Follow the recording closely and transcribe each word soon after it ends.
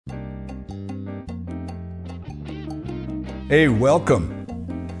Hey, welcome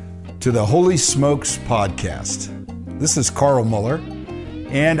to the Holy Smokes podcast. This is Carl Muller,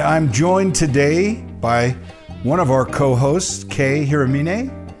 and I'm joined today by one of our co-hosts, Kay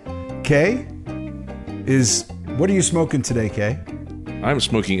Hiramine. Kay, what are you smoking today, Kay? I'm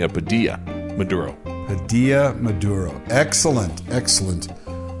smoking a Padilla Maduro. Padilla Maduro. Excellent, excellent.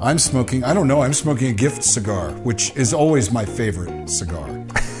 I'm smoking a gift cigar, which is always my favorite cigar.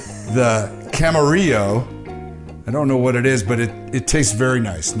 The Camarillo, I don't know what it is, but it tastes very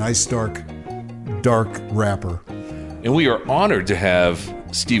nice. Nice, dark wrapper. And we are honored to have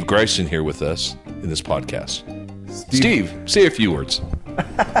Steve Greisen here with us in this podcast. Steve, say a few words.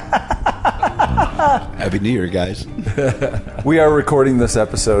 Happy New Year, guys. We are recording this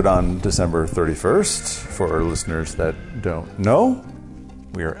episode on December 31st. For our listeners that don't know,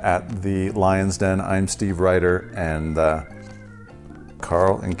 we are at the Lion's Den. I'm Steve Ryder, and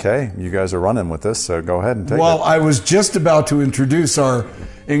Carl and Kay, you guys are running with this, so go ahead and take it. Well, I was just about to introduce our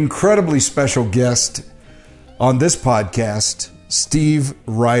incredibly special guest on this podcast, Steve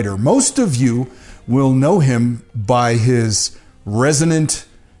Ryder. Most of you will know him by his resonant,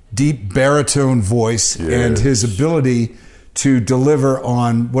 deep baritone voice and his ability to deliver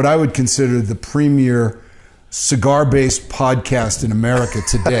on what I would consider the premier cigar-based podcast in America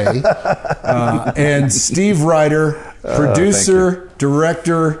today. And Steve Ryder, producer,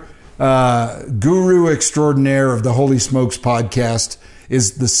 director, guru extraordinaire of the Holy Smokes podcast,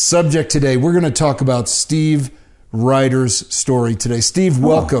 is the subject today. We're going to talk about Steve Ryder's story today. Steve,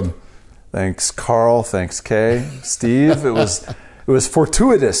 welcome. Thanks, Carl. Thanks, Kay. Steve, it was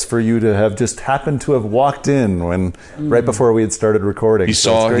fortuitous for you to have just happened to have walked in when right before we had started recording. He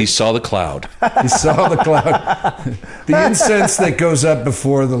saw the cloud. He saw the cloud. The incense that goes up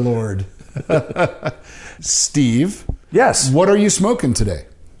before the Lord. Steve. Yes. What are you smoking today?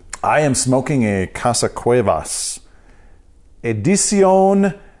 I am smoking a Casa Cuevas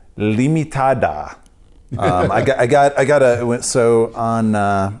Edición Limitada. So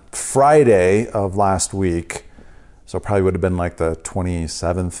on Friday of last week, so it probably would have been like the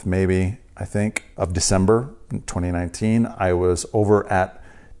 27th, maybe, I think, of December 2019, I was over at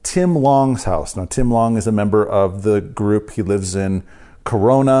Tim Long's house. Now, Tim Long is a member of the group. He lives in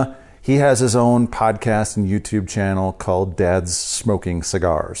Corona. He has his own podcast and YouTube channel called Dad's Smoking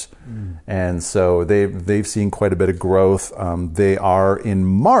Cigars. And so they've seen quite a bit of growth. They are, in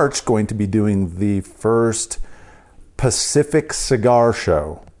March, going to be doing the first Pacific Cigar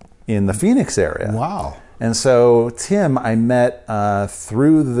Show in the Phoenix area. Wow. And so Tim, I met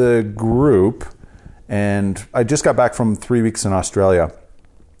through the group, and I just got back from 3 weeks in Australia.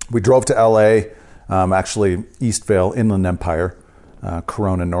 We drove to LA, actually Eastvale, Inland Empire,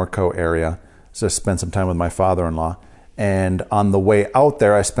 Corona, Norco area. So I spent some time with my father-in-law. And on the way out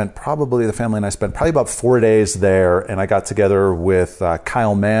there, the family and I spent probably about 4 days there. And I got together with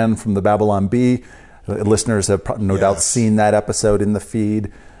Kyle Mann from the Babylon Bee. Listeners have no doubt seen that episode in the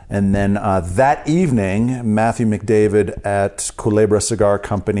feed. And then that evening, Matthew McDavid at Culebra Cigar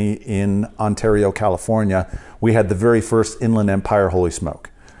Company in Ontario, California, we had the very first Inland Empire Holy Smoke.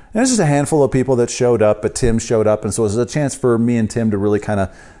 And there's just a handful of people that showed up, but Tim showed up. And so it was a chance for me and Tim to really kind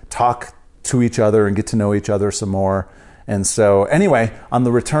of talk to each other and get to know each other some more. And so anyway, on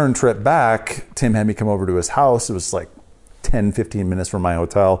the return trip back, Tim had me come over to his house. It was like 10, 15 minutes from my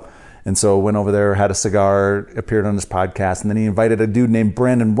hotel. And so went over there, had a cigar, appeared on his podcast, and then he invited a dude named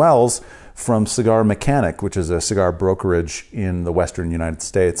Brandon Wells from Cigar Mechanic, which is a cigar brokerage in the Western United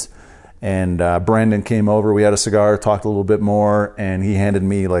States. And Brandon came over, we had a cigar, talked a little bit more, and he handed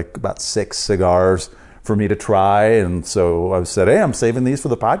me like about 6 cigars for me to try. And so I said, hey, I'm saving these for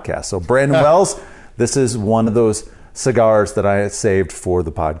the podcast. So Brandon Wells, this is one of those cigars that I had saved for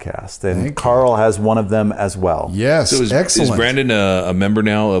the podcast. And Carl has one of them as well. Yes, so excellent. Is Brandon a member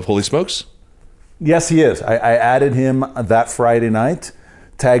now of Holy Smokes? Yes, he is. I added him that Friday night,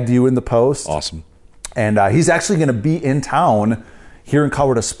 tagged you in the post. Awesome. And he's actually going to be in town here in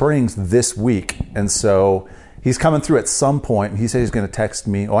Colorado Springs this week. And so he's coming through at some point, and he said he's going to text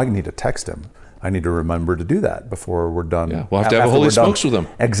me. Oh, I need to text him. I need to remember to do that before we're done. Yeah, we'll have to have a Holy Smokes with him.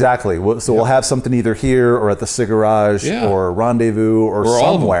 Exactly. So we'll have something either here or at the Cigarage or Rendezvous or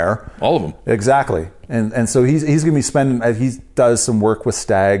somewhere. All of them. Exactly. And so he's going to be spending, he does some work with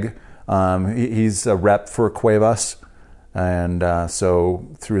Stag. He's a rep for Cuevas. And so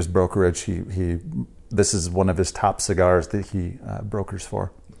through his brokerage, this is one of his top cigars that he brokers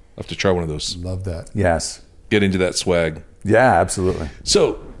for. I'll have to try one of those. Love that. Yes. Get into that swag. Yeah, absolutely.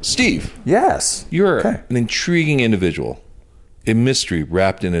 So, Steve. Yes. You're an intriguing individual. A mystery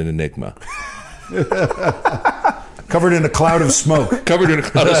wrapped in an enigma. Covered in a cloud of smoke. Covered in a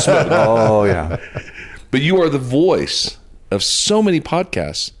cloud of smoke. Oh, yeah. But you are the voice of so many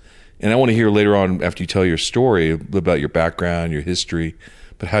podcasts. And I want to hear later on, after you tell your story, about your background, your history,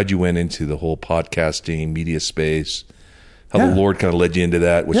 but how'd you went into the whole podcasting, media space, how the Lord kind of led you into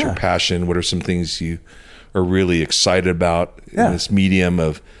that. What's your passion? What are some things you are really excited about in this medium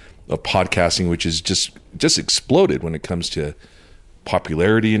of podcasting, which is just exploded when it comes to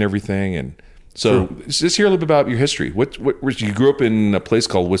popularity and everything. And so just hear a little bit about your history. What you grew up in a place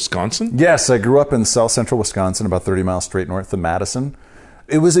called Wisconsin? Yes, I grew up in south central Wisconsin, about 30 miles straight north of Madison.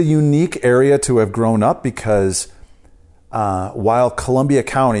 It was a unique area to have grown up because while Columbia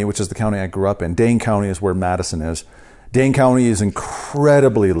County, which is the county I grew up in, Dane County is where Madison is. Dane County is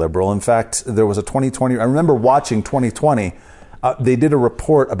incredibly liberal. In fact, there was a 2020, I remember watching 2020, they did a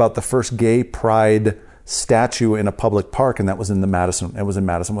report about the first gay pride statue in a public park, and that was in Madison,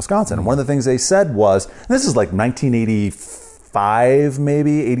 Wisconsin. And one of the things they said was, and this is like 1985,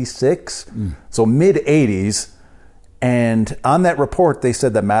 maybe 86, so mid 80s. And on that report, they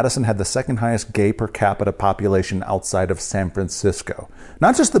said that Madison had the second highest gay per capita population outside of San Francisco.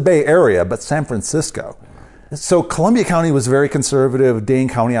 Not just the Bay Area, but San Francisco. So Columbia County was very conservative. Dane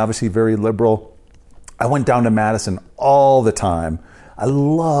County, obviously very liberal. I went down to Madison all the time. I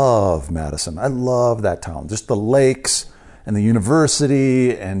love Madison. I love that town. Just the lakes and the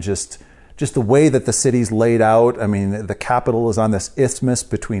university and just the way that the city's laid out. I mean, the Capitol is on this isthmus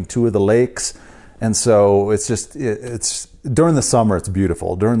between two of the lakes. And so it's during the summer, it's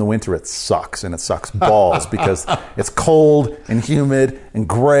beautiful. During the winter, it sucks, and it sucks balls because it's cold and humid and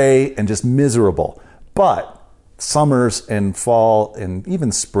gray and just miserable. But summers and fall and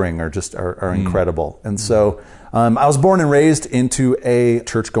even spring are incredible. And so I was born and raised into a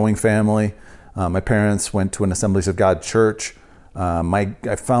church-going family. My parents went to an Assemblies of God church.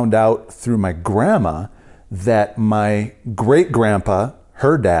 I found out through my grandma that my great-grandpa,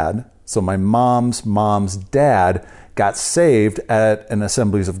 her dad, so my mom's dad, got saved at an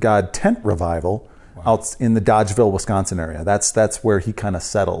Assemblies of God tent revival out in the Dodgeville, Wisconsin area. That's where he kind of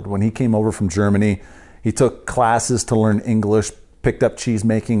settled. When he came over from Germany, he took classes to learn English, picked up cheese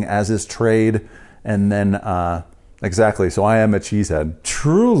making as his trade, and then exactly. So I am a cheesehead.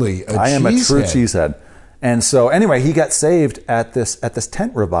 Truly, I am a true cheesehead. And so anyway, he got saved at this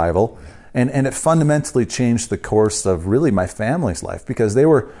tent revival, and it fundamentally changed the course of really my family's life because they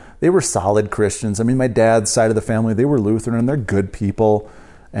were solid Christians. I mean, my dad's side of the family, they were Lutheran, and they're good people.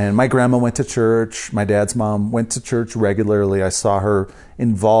 And my grandma went to church. My dad's mom went to church regularly. I saw her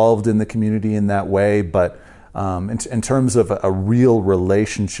involved in the community in that way. But in terms of a real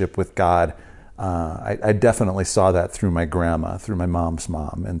relationship with God, I definitely saw that through my grandma, through my mom's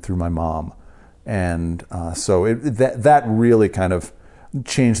mom, and through my mom. And so that really kind of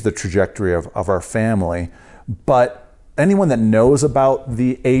changed the trajectory of our family. But anyone that knows about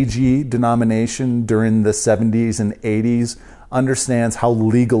the AG denomination during the 70s and 80s understands how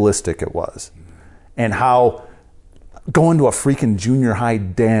legalistic it was and how going to a freaking junior high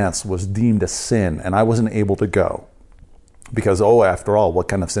dance was deemed a sin, and I wasn't able to go because, after all, what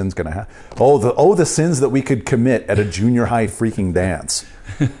kind of sin's going to happen? The sins that we could commit at a junior high freaking dance.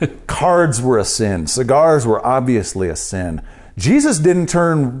 Cards were a sin. Cigars were obviously a sin. Jesus didn't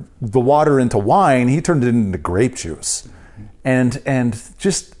turn the water into wine. He turned it into grape juice. And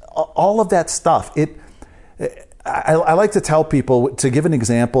just all of that stuff. I like to tell people, to give an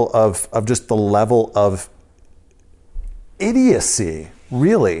example of just the level of idiocy,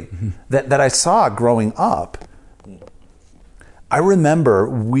 really, that I saw growing up. I remember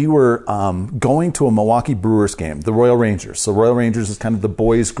we were going to a Milwaukee Brewers game, the Royal Rangers. So Royal Rangers is kind of the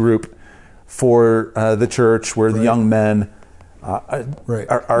boys group for the church where the young men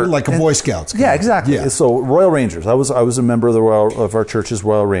are like a Boy Scouts. Yeah, exactly. Yeah. So Royal Rangers. I was a member of our church's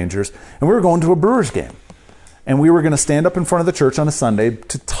Royal Rangers, and we were going to a Brewers game. And we were going to stand up in front of the church on a Sunday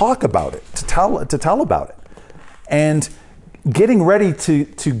to talk about it, to tell about it. And getting ready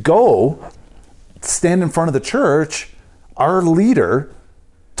to go stand in front of the church, our leader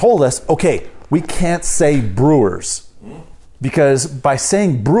told us, okay, we can't say Brewers because by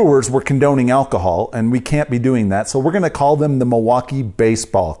saying Brewers, we're condoning alcohol, and we can't be doing that. So we're going to call them the Milwaukee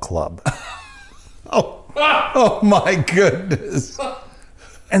Baseball Club. Oh my goodness.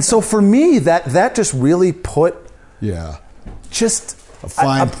 And so for me, that just really put just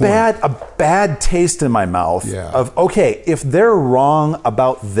a bad taste in my mouth of, okay, if they're wrong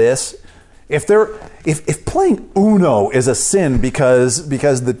about this, if playing Uno is a sin because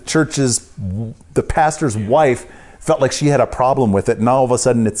the pastor's wife felt like she had a problem with it, and all of a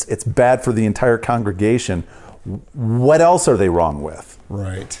sudden it's bad for the entire congregation, what else are they wrong with?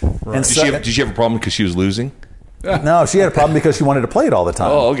 Right. And did she have a problem because she was losing? No, she had a problem because she wanted to play it all the time.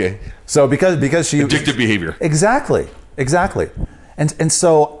 Oh, okay. So because she addictive behavior. Exactly. Exactly. And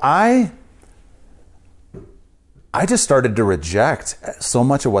so I just started to reject so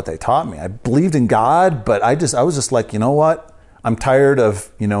much of what they taught me. I believed in God, but I was just like, you know what? I'm tired of,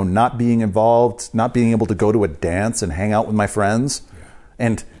 not being involved, not being able to go to a dance and hang out with my friends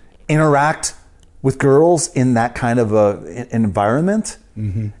and interact with girls in that kind of an environment.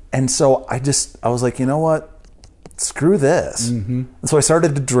 Mm-hmm. And so I was like, you know what? Screw this. Mm-hmm. And so I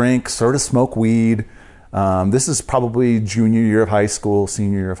started to drink, started to smoke weed. This is probably junior year of high school,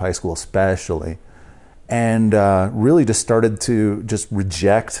 senior year of high school especially. And really just started to just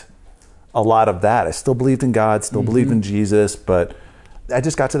reject a lot of that. I still believed in God, still believed in Jesus, but I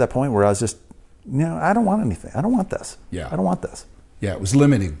just got to that point where I was just, I don't want anything. I don't want this. Yeah. I don't want this. Yeah, it was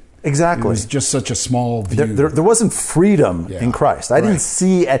limiting. Exactly. It was just such a small view. There wasn't freedom in Christ. I didn't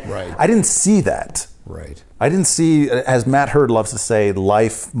see it. Right. I didn't see that. Right. I didn't see, as Matt Hurd loves to say,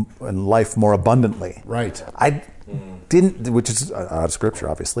 life and life more abundantly. Right. I didn't, which is out of scripture,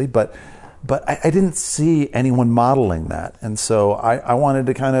 obviously, but I didn't see anyone modeling that. And so I wanted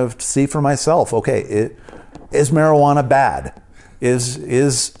to kind of see for myself, okay, is marijuana bad?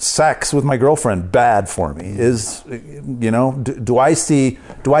 Is sex with my girlfriend bad for me? Do I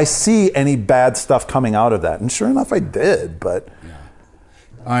see any bad stuff coming out of that? And sure enough, I did, but. Yeah.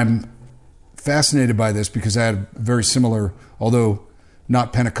 I'm fascinated by this because I had very similar, although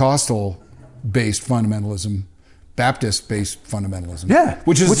not Pentecostal-based fundamentalism, Baptist-based fundamentalism. Yeah,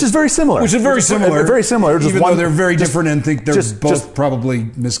 which is very similar. Very similar. Just even though they're very different and think they're both probably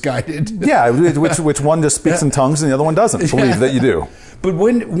misguided. Yeah, which one just speaks in tongues and the other one doesn't believe that you do. But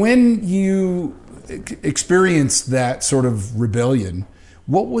when you experienced that sort of rebellion,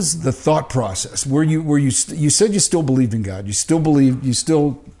 what was the thought process? You said you still believed in God. You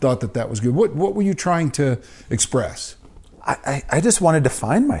still thought that was good. What were you trying to express? I just wanted to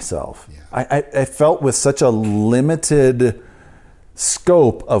find myself. Yeah. I felt with such a limited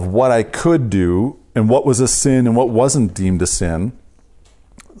scope of what I could do and what was a sin and what wasn't deemed a sin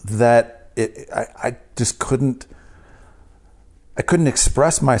that I just couldn't. I couldn't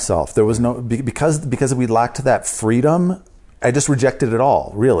express myself. There was no because we lacked that freedom. I just rejected it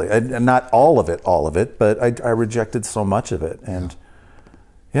all, really. Not all of it, but I rejected so much of it. And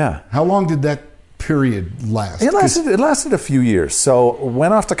yeah. How long did that period last? It lasted a few years. So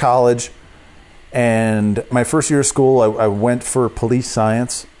went off to college, and my first year of school, I went for police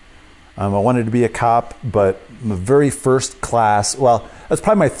science. I wanted to be a cop, but the very first class, well, that's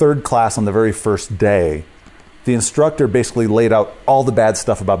probably my third class on the very first day. The instructor basically laid out all the bad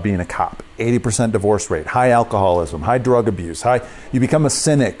stuff about being a cop. 80% divorce rate, high alcoholism, high drug abuse, you become a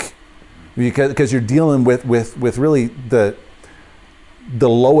cynic because you're dealing with really the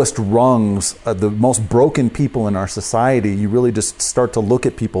lowest rungs, the most broken people in our society. You really just start to look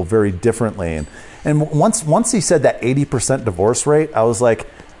at people very differently. And once he said that 80% divorce rate, I was like,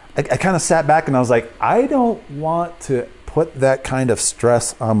 I kind of sat back and I was like, I don't want to put that kind of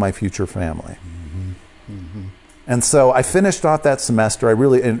stress on my future family. Mm-hmm. Mm-hmm. And so I finished off that semester.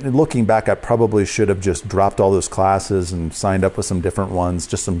 And looking back, I probably should have just dropped all those classes and signed up with some different ones,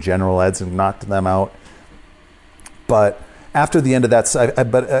 just some general eds, and knocked them out. But after the end of that,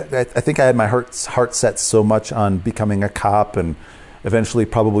 I think I had my heart set so much on becoming a cop and eventually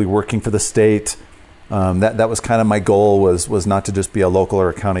probably working for the state. That was kind of my goal, was not to just be a local or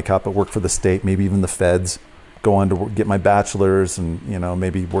a county cop, but work for the state, maybe even the feds, go on to get my bachelor's and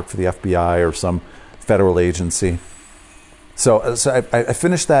maybe work for the FBI or some federal agency. So I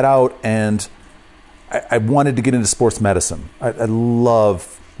finished that out, and I wanted to get into sports medicine. I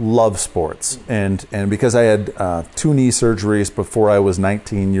love sports, and because I had 2 knee surgeries before I was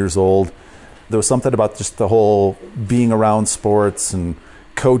 19 years old, there was something about just the whole being around sports and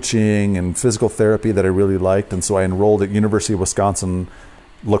coaching and physical therapy that I really liked. And so I enrolled at University of Wisconsin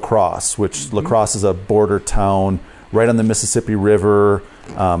La Crosse, which La Crosse is a border town right on the Mississippi River,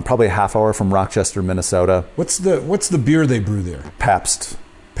 probably a half hour from Rochester, Minnesota. What's the beer they brew there? Pabst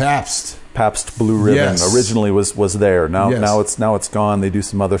Blue Ribbon. Yes. Originally was there. Now it's gone. They do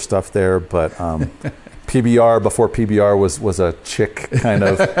some other stuff there, but PBR before PBR was a chick kind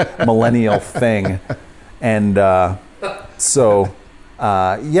of millennial thing, and so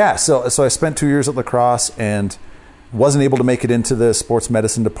I spent 2 years at La Crosse and wasn't able to make it into the sports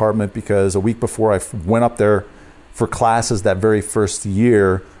medicine department because a week before I went up there for classes that very first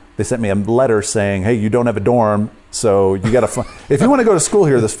year, they sent me a letter saying, "Hey, you don't have a dorm, so you got to if you want to go to school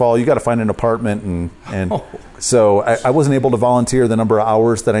here this fall, you got to find an apartment." And so I wasn't able to volunteer the number of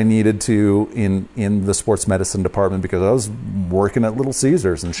hours that I needed to in the sports medicine department because I was working at Little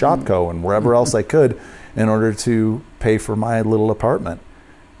Caesars and Shopko and wherever else I could in order to pay for my little apartment.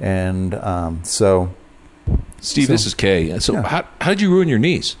 And so Steve, this is Kay. So how did you ruin your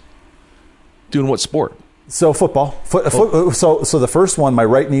knees? Doing what sport? So football. So the first one, my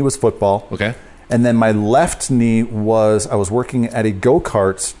right knee was football. Okay. And then my left knee I was working at a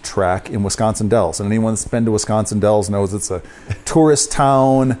go-kart track in Wisconsin Dells. And anyone that's been to Wisconsin Dells knows it's a tourist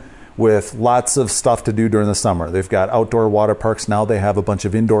town with lots of stuff to do during the summer. They've got outdoor water parks. Now they have a bunch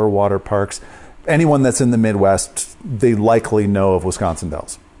of indoor water parks. Anyone that's in the Midwest, they likely know of Wisconsin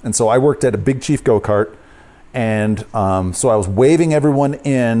Dells. And so I worked at a Big Chief go-kart. And so I was waving everyone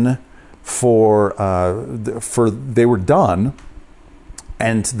in for they were done.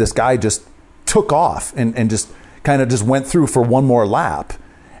 And this guy just took off and just kind of just went through for one more lap.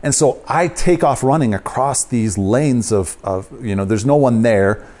 And so I take off running across these lanes of there's no one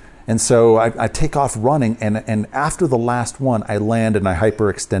there. And so I take off running, and after the last one, I land and I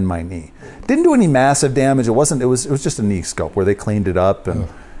hyperextend my knee. Didn't do any massive damage. It was just a knee scope where they cleaned it up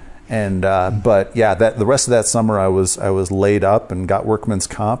but yeah, the rest of that summer I was laid up and got workman's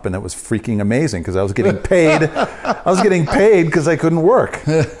comp, and it was freaking amazing because I was getting paid. I was getting paid because I couldn't work.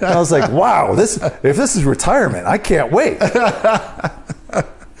 And I was like, wow, if this is retirement, I can't wait.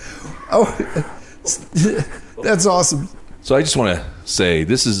 Oh, that's awesome. So I just want to say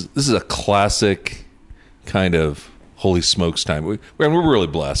this is a classic kind of holy smokes time. We're really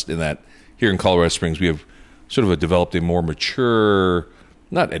blessed in that here in Colorado Springs we have sort of developed a more mature,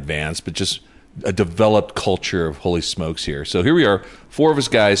 not advanced, but just a developed culture of holy smokes here. So here we are, 4 of us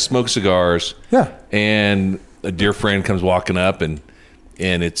guys smoke cigars. Yeah. And a dear friend comes walking up, and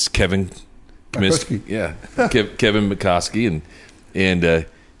it's Kevin McCoskey. Yeah, Kevin McCoskey, and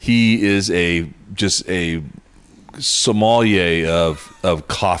he is a sommelier of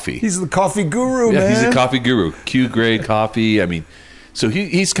coffee. He's the coffee guru, man. He's a coffee guru. Q grade coffee. I mean, so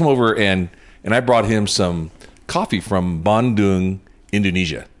he's come over and I brought him some coffee from Bandung,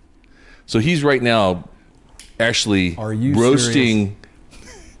 Indonesia. So he's right now actually roasting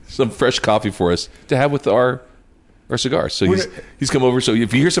some fresh coffee for us to have with our cigars. So he's come over. So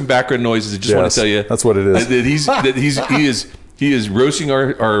if you hear some background noises, I just want to tell you that's what it is. He is roasting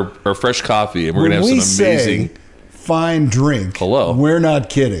our fresh coffee, and we're going to have some amazing fine drink. Hello, we're not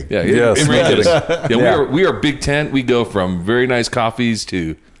kidding. Yeah, yes, we are Big Tent. We go from very nice coffees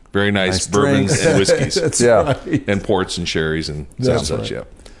to very nice bourbons drinks. and whiskeys. That's right. And ports and sherries and such. Right. Yeah.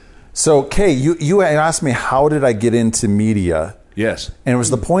 So, Kay, you asked me how did I get into media? Yes. And it was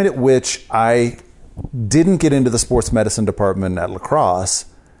the point at which I didn't get into the sports medicine department at La Crosse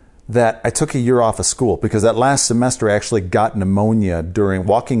that I took a year off of school, because that last semester I actually got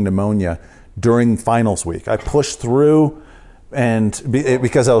walking pneumonia during finals week. I pushed through, and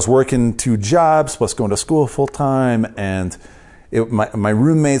because I was working 2 jobs plus going to school full time, and my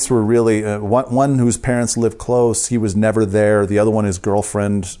roommates were really one whose parents lived close. He was never there. The other one, his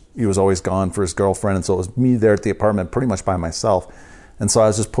girlfriend, he was always gone for his girlfriend, and so it was me there at the apartment pretty much by myself. And so I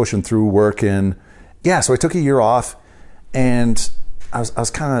was just pushing through working. Yeah, so I took a year off, and I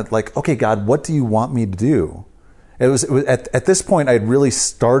was kind of like, okay, God, what do you want me to do? It was at this point I'd really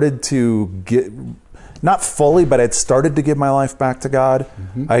started to get, not fully, but I'd started to give my life back to God.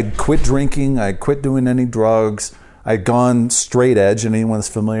 Mm-hmm. I'd quit drinking. I'd quit doing any drugs. I'd gone straight edge, and anyone that's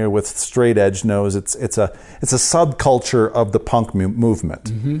familiar with straight edge knows it's a subculture of the punk movement,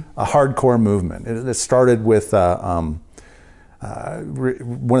 mm-hmm. a hardcore movement. It started with one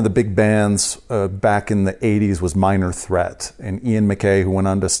of the big bands back in the 80s was Minor Threat, and Ian MacKaye, who went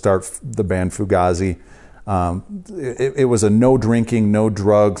on to start the band Fugazi. It was a no drinking, no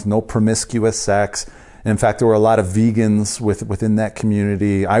drugs, no promiscuous sex. And in fact, there were a lot of vegans within that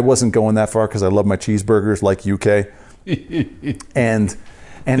community. I wasn't going that far because I love my cheeseburgers like UK. and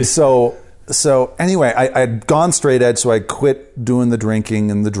so anyway, I'd gone straight edge, so I quit doing the drinking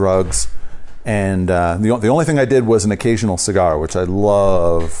and the drugs. And the only thing I did was an occasional cigar, which I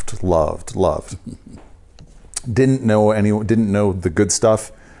loved. Didn't know the good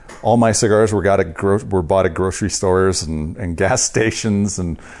stuff. All my cigars were bought at grocery stores and gas stations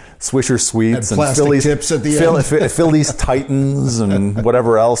and Swisher Sweets and plastic tips at the end. Phillies Titans and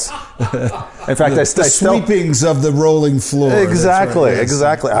whatever else. In fact, the sweepings of the rolling floor. Exactly, right, yes.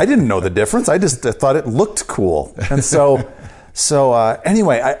 Exactly. I didn't know the difference. I just thought it looked cool. And so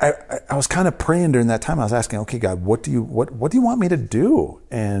anyway, I was kind of praying during that time. I was asking, okay, God, what do you want me to do?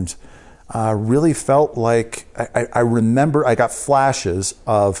 And really felt like I remember I got flashes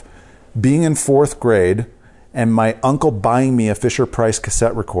of being in 4th grade and my uncle buying me a Fisher-Price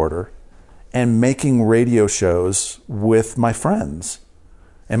cassette recorder and making radio shows with my friends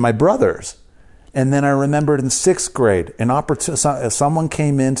and my brothers. And then I remembered in 6th grade, someone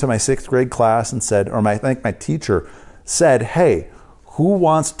came into my 6th grade class and said, I think my teacher said, hey, who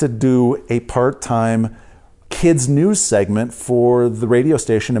wants to do a part-time kids news segment for the radio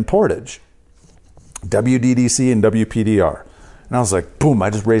station in Portage, WDDC and WPDR. And I was like, boom, I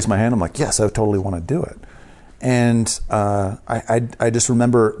just raised my hand. I'm like, yes, I totally want to do it. And I just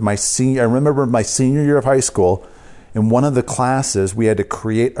remember my senior year of high school. In one of the classes, we had to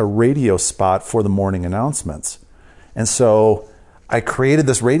create a radio spot for the morning announcements. And so I created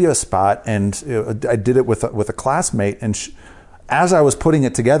this radio spot, and I did it with a classmate. And as I was putting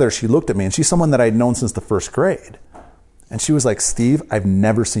it together, she looked at me, and she's someone that I'd known since the first grade. And she was like, Steve, I've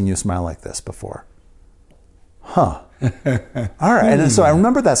never seen you smile like this before. Huh. All right. And so I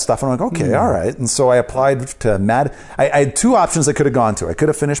remember that stuff, and I'm like, okay, all right. And so I applied to I had two options I could have gone to. I could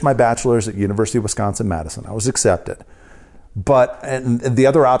have finished my bachelor's at University of Wisconsin-Madison. I was accepted. And the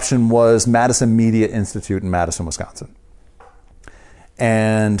other option was Madison Media Institute in Madison, Wisconsin.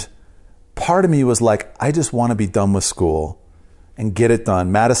 And part of me was like, I just want to be done with school and get it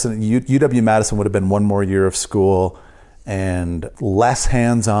done. UW-Madison would have been one more year of school and less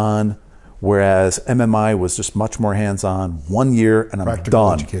hands-on. Whereas MMI was just much more hands-on. 1 year and I'm Practical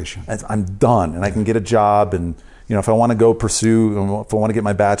done. Education. I'm done, and I can get a job. And if I want to go pursue, if I want to get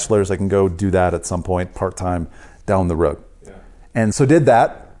my bachelor's, I can go do that at some point part-time down the road. Yeah. And so did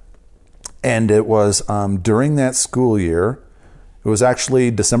that. And it was during that school year. It was actually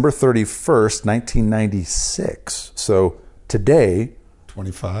December 31st, 1996. So today,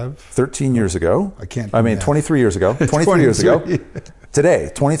 13 years ago. I mean, 23 years ago. 23 years ago.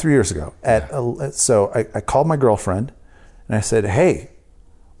 Today, 23 years ago. So I called my girlfriend and I said, hey,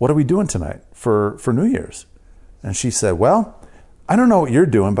 what are we doing tonight for New Year's? And she said, well, I don't know what you're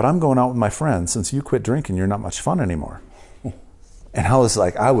doing, but I'm going out with my friends. Since you quit drinking, you're not much fun anymore. And I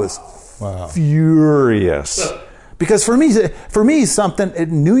was furious. Because for me,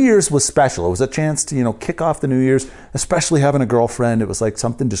 New Year's was special. It was a chance to, kick off the New Year's, especially having a girlfriend. It was like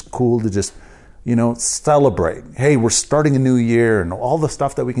something just cool to just, celebrate. Hey, we're starting a new year, and all the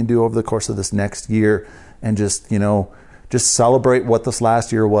stuff that we can do over the course of this next year, and just celebrate what this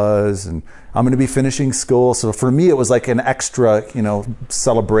last year was. And I'm going to be finishing school. So for me, it was like an extra,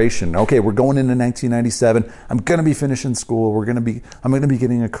 celebration. Okay, we're going into 1997. I'm going to be finishing school. I'm going to be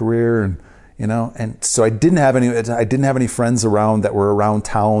getting a career, and so I didn't have any friends around that were around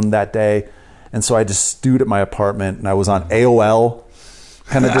town that day. And so I just stewed at my apartment, and I was on AOL,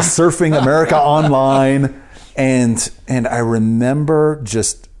 kind of just surfing America Online. And I remember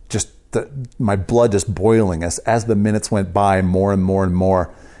just my blood just boiling as the minutes went by more and more and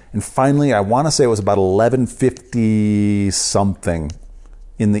more. And finally, I want to say it was about 11:50 something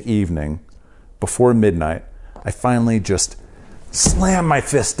in the evening, before midnight, I finally just slammed my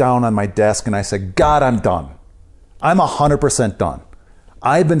fist down on my desk and I said, God, I'm done. I'm 100% done.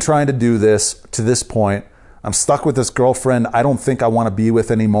 I've been trying to do this to this point. I'm stuck with this girlfriend I don't think I want to be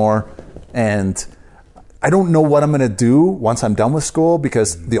with anymore. And I don't know what I'm going to do once I'm done with school,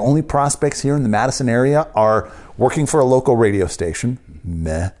 because the only prospects here in the Madison area are working for a local radio station,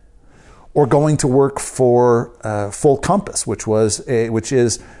 or going to work for Full Compass, which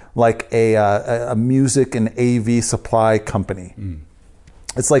is like a music and AV supply company.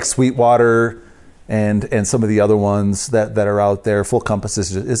 It's like Sweetwater and some of the other ones that are out there. Full Compass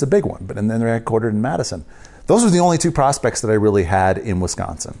is a big one, and then they're headquartered in Madison. Those were the only two prospects that I really had in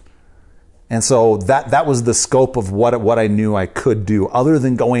Wisconsin. And so that was the scope of what I knew I could do, other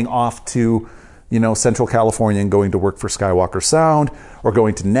than going off to, Central California and going to work for Skywalker Sound, or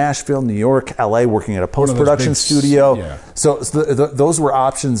going to Nashville, New York, LA, working at a post-production studio. Yeah. So those were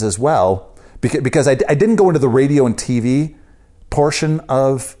options as well, because I didn't go into the radio and TV portion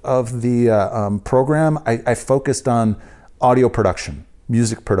of the program. I focused on audio production,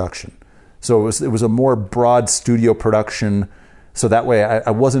 music production. So it was a more broad studio production. So that way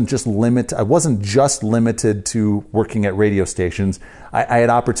I wasn't just limited to working at radio stations. I had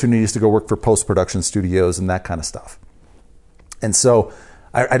opportunities to go work for post-production studios and that kind of stuff. And so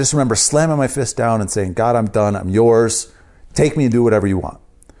I just remember slamming my fist down and saying, God, I'm done. I'm yours. Take me and do whatever you want.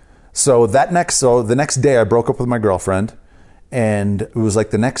 So the next day I broke up with my girlfriend, and it was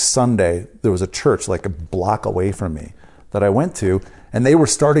like the next Sunday, there was a church like a block away from me that I went to, and they were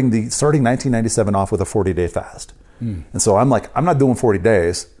starting 1997 off with a 40-day fast. And so I'm like, I'm not doing 40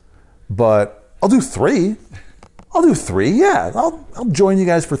 days, but I'll do 3. Yeah, I'll join you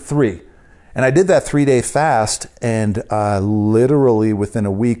guys for 3. And I did that 3-day fast, and literally within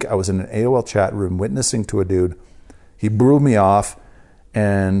a week, I was in an AOL chat room witnessing to a dude. He blew me off,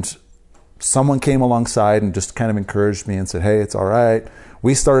 and someone came alongside and just kind of encouraged me and said, hey, it's all right.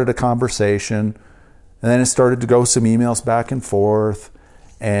 We started a conversation, and then it started to go some emails back and forth.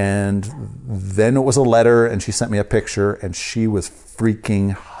 And then it was a letter, and she sent me a picture, and she was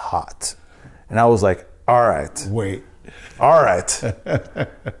freaking hot. And I was like, All right. Wait. All right.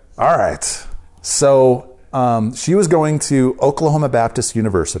 All right. So she was going to Oklahoma Baptist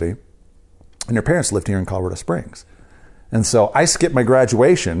University, and her parents lived here in Colorado Springs. And so I skipped my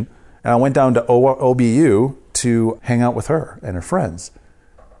graduation, and I went down to OBU to hang out with her and her friends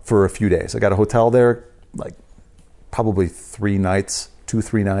for a few days. I got a hotel there, like probably 3 nights,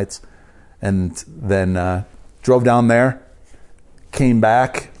 2-3 nights, and then drove down there, came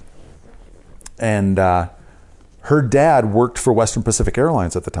back, and her dad worked for Western Pacific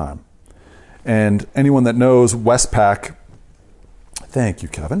Airlines at the time. And anyone that knows Westpac, thank you,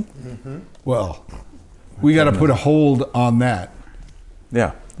 Kevin. Mm-hmm. Well, we got to put a hold on that.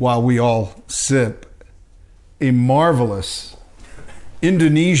 Yeah. While we all sip a marvelous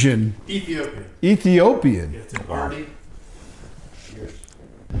Indonesian Ethiopian. It's a party. Cheers.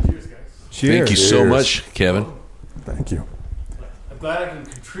 Cheers, guys. Cheers. Thank you so much, Kevin. Thank you. I'm glad I can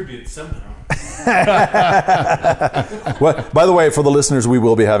contribute somehow. Well, by the way, for the listeners, we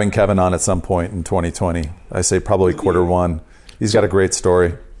will be having Kevin on at some point in 2020. I say probably Q1. He's got a great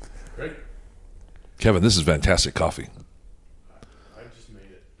story. Great. Kevin, this is fantastic coffee. I just made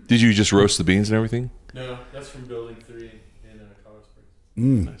it. Did you just roast the beans and everything? No, that's from Building 3 in Colorado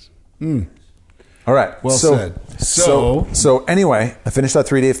Springs. Nice. All right. Well said. So anyway, I finished that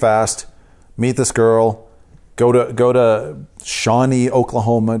 3-day fast, meet this girl, go to Shawnee,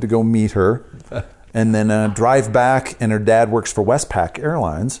 Oklahoma to go meet her, and then drive back. And her dad works for Westpac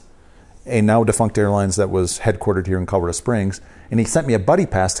Airlines, a now defunct airlines that was headquartered here in Colorado Springs. And he sent me a buddy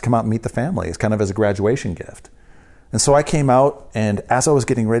pass to come out and meet the family. It's kind of as a graduation gift. And so I came out, and as I was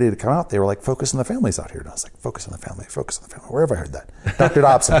getting ready to come out, they were like, focus on the families out here. And I was like, focus on the family, focus on the family. Where have I heard that? Dr.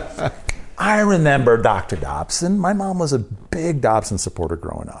 Dobson. I remember Dr. Dobson. My mom was a big Dobson supporter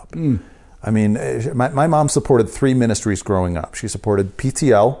growing up. I mean, my mom supported 3 ministries growing up. She supported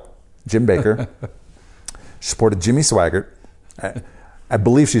PTL, Jim Baker. She supported Jimmy Swaggart. I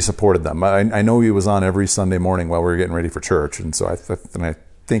believe she supported them. I know he was on every Sunday morning while we were getting ready for church. And so I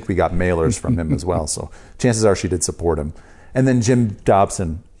think we got mailers from him as well. So chances are she did support him. And then Jim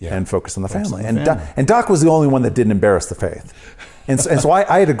Dobson and Focus on the Family. And Doc was the only one that didn't embarrass the faith. And so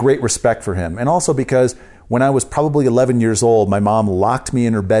I had a great respect for him. And also because when I was probably 11 years old, my mom locked me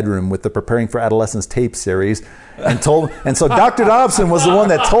in her bedroom with the Preparing for Adolescence tape series and so Dr. Dobson was the one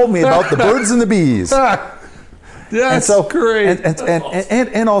that told me about the birds and the bees. That's great.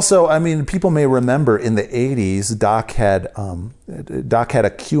 And also, I mean, people may remember in the 80s, Doc had a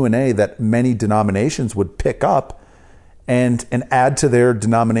Q&A that many denominations would pick up and add to their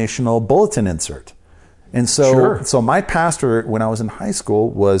denominational bulletin insert. And so my pastor, when I was in high school,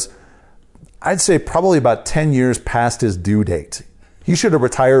 was, I'd say probably about 10 years past his due date. He should have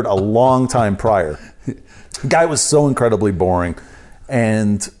retired a long time prior. The guy was so incredibly boring.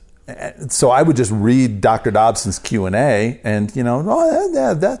 And so I would just read Dr. Dobson's Q&A and,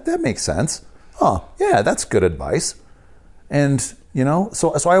 that makes sense. Oh, yeah, that's good advice. And,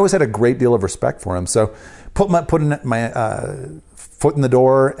 so I always had a great deal of respect for him. So put my foot in the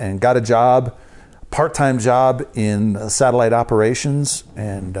door and got a job, part-time job in satellite operations,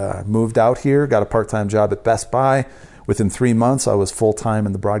 and moved out here, got a part-time job at Best Buy. Within 3 months, I was full-time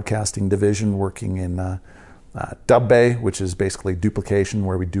in the broadcasting division working in Dub Bay, which is basically duplication,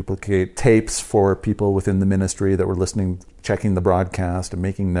 where we duplicate tapes for people within the ministry that were listening, checking the broadcast and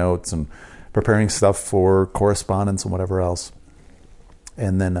making notes and preparing stuff for correspondence and whatever else.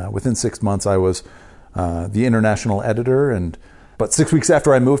 And then within 6 months, I was the international editor. But 6 weeks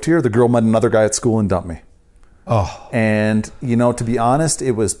after I moved here, the girl met another guy at school and dumped me. Oh. And, to be honest,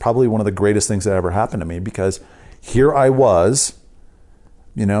 it was probably one of the greatest things that ever happened to me, because here I was,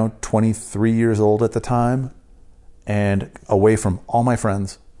 23 years old at the time, and away from all my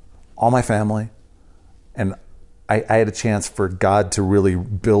friends, all my family. And I had a chance for God to really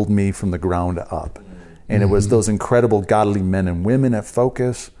build me from the ground up. And it was those incredible godly men and women at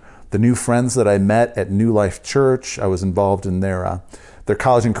Focus, the new friends that I met at New Life Church. I was involved in their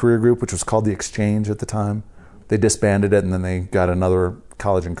college and career group, which was called The Exchange at the time. They disbanded it, and then they got another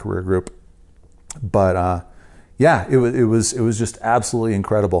college and career group. But it was just absolutely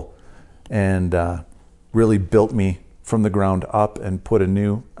incredible, and really built me from the ground up and put a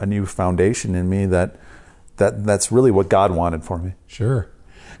new foundation in me that's really what God wanted for me. Sure.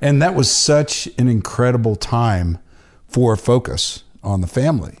 And that was such an incredible time for Focus on the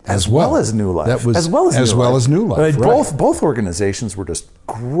Family as well as New Life. That was as well as New Life. Right. Both organizations were just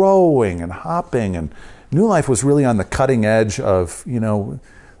growing and hopping, and New Life was really on the cutting edge of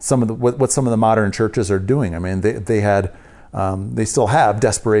some of what some of the modern churches are doing. I mean, they had they still have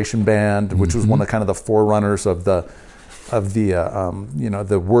Desperation Band, which was one of the forerunners of the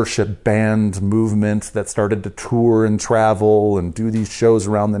the worship band movement that started to tour and travel and do these shows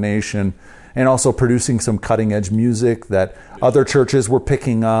around the nation, and also producing some cutting edge music that other churches were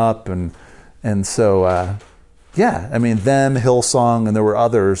picking up, and so I mean, them, Hillsong, and there were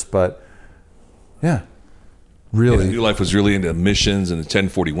others, but yeah. Really? New Life was really into missions and the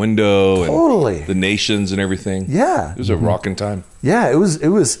 1040 window Totally. and the nations and everything. Yeah. It was a rocking time. Yeah, it was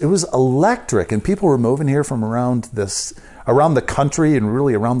electric, and people were moving here from around the country and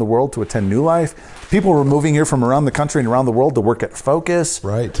really around the world to attend New Life. People were moving here from around the country and around the world to work at Focus.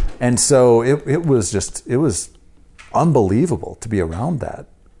 Right. And so it was unbelievable to be around that.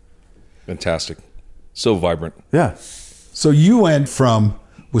 Fantastic. So vibrant. Yeah. So you went from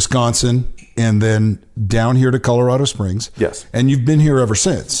Wisconsin and then down here to Colorado Springs. Yes. And you've been here ever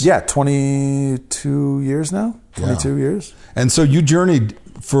since. Yeah, 22 years now. 22 years. And so you journeyed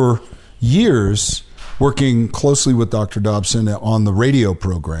for years working closely with Dr. Dobson on the radio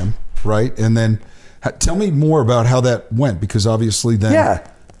program, right? And then tell me more about how that went, because obviously then... Yeah.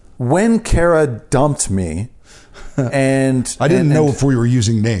 When Kara dumped me, and... I didn't know if we were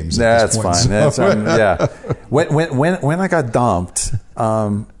using names at That's this point, fine. so- That's yeah. When I got dumped,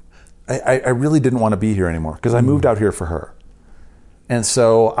 I really didn't want to be here anymore because I moved out here for her. And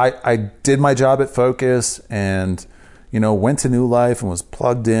so I did my job at Focus and, went to New Life and was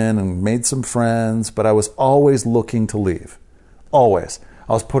plugged in and made some friends, but I was always looking to leave. Always.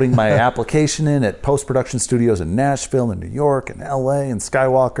 I was putting my application in at post-production studios in Nashville and New York and LA and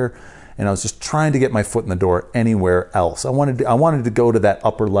Skywalker, and I was just trying to get my foot in the door anywhere else. I wanted to go to that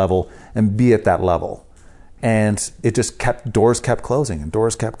upper level and be at that level. And it just doors kept closing and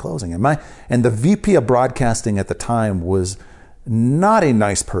doors kept closing. And the VP of broadcasting at the time was not a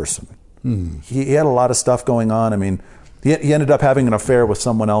nice person. He had a lot of stuff going on. I mean, he ended up having an affair with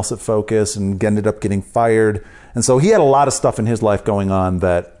someone else at Focus and ended up getting fired. And so he had a lot of stuff in his life going on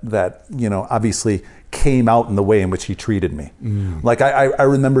that obviously came out in the way in which he treated me. Like I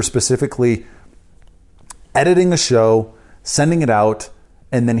remember specifically editing a show, sending it out,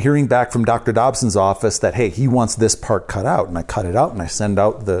 and then hearing back from Dr. Dobson's office that, hey, he wants this part cut out. And I cut it out and I send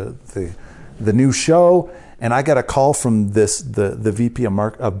out the new show. And I got a call from the VP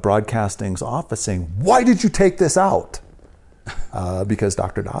of Broadcasting's office saying, why did you take this out? Because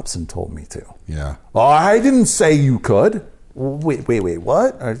Dr. Dobson told me to. Yeah. Oh, I didn't say you could. Wait,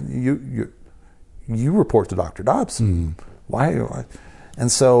 what? You report to Dr. Dobson. Why? And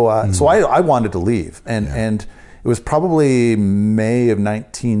so, so I wanted to leave. And it was probably May of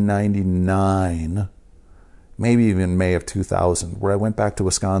 1999, maybe even May of 2000, where I went back to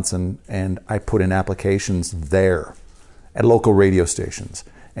Wisconsin and I put in applications there at local radio stations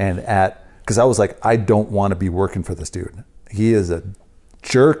because I was like, I don't want to be working for this dude. He is a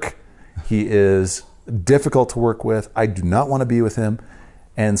jerk. He is difficult to work with. I do not want to be with him.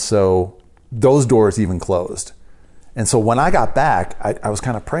 And so those doors even closed. And so when I got back, I was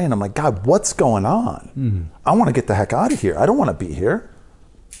kind of praying. I'm like, God, what's going on? I want to get the heck out of here. I don't want to be here.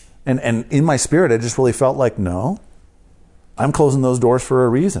 And in my spirit, I just really felt like, no, I'm closing those doors for a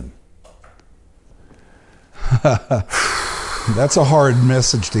reason. That's a hard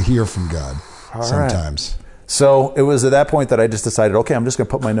message to hear from God sometimes. Right. So it was at that point that I just decided, okay, I'm just going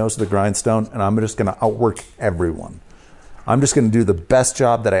to put my nose to the grindstone and I'm just going to outwork everyone. I'm just going to do the best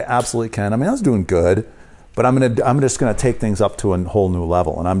job that I absolutely can. I mean, I was doing good, but I'm just going to take things up to a whole new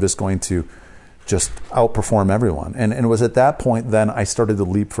level, and I'm just going to just outperform everyone. And it was at that point then I started to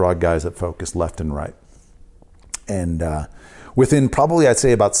leapfrog guys at Focus left and right. And within probably, I'd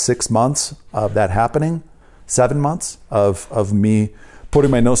say about 6 months of that happening, 7 months of me putting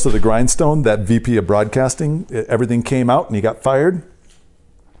my nose to the grindstone, that VP of broadcasting, everything came out and he got fired.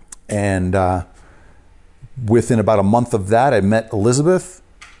 And within about a month of that, I met Elizabeth,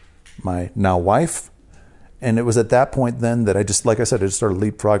 my now wife. And it was at that point then that I just, like I said, I just started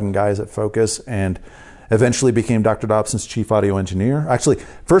leapfrogging guys at Focus and eventually became Dr. Dobson's chief audio engineer. Actually,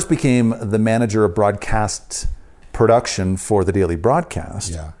 first became the manager of broadcast production for the daily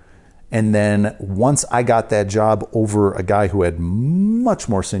broadcast. Yeah. And then once I got that job over a guy who had much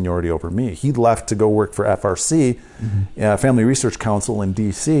more seniority over me, he left to go work for FRC, Family Research Council in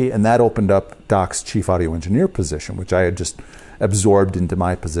DC, and that opened up Doc's chief audio engineer position, which I had just absorbed into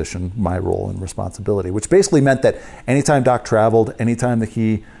my position, my role and responsibility, which basically meant that anytime Doc traveled, anytime that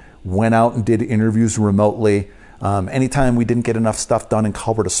he went out and did interviews remotely, anytime we didn't get enough stuff done in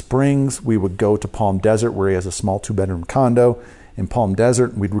Colorado Springs, we would go to Palm Desert, where he has a small 2-bedroom condo in Palm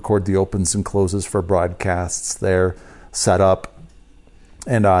Desert, and we'd record the opens and closes for broadcasts there, set up.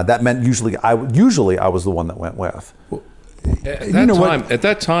 And that meant usually I was the one that went with. At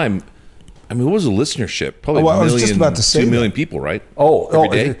that time, I mean, what was the listenership? Probably Well, I was million, just about to say 2 that. million people, right? Oh, Every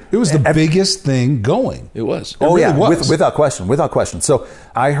day? It was the biggest thing going. It was. Oh really yeah, was. without question. So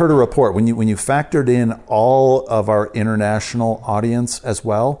I heard a report when you factored in all of our international audience as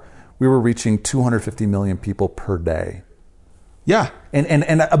well, we were reaching 250 million people per day. Yeah.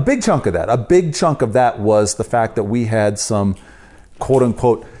 And a big chunk of that was the fact that we had some quote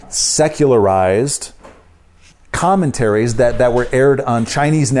unquote secularized commentaries that were aired on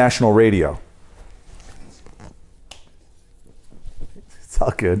Chinese national radio. It's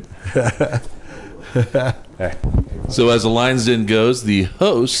all good. Hey. So as the Lion's Den goes, the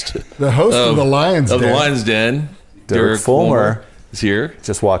host of the Lion's Den, the Lion's Den, Derek Fulmer, is here.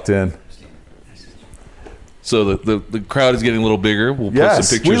 Just walked in. So the crowd is getting a little bigger. We'll Yes, put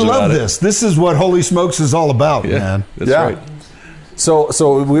some pictures we love about this. This is what Holy Smokes is all about, it. Yeah, man. that's Yeah. right.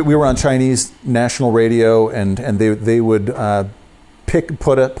 So we were on Chinese national radio, and they would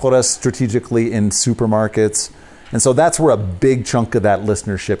put us strategically in supermarkets, and so that's where a big chunk of that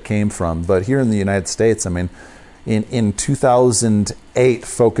listenership came from. But here in the United States, I mean, in 2008,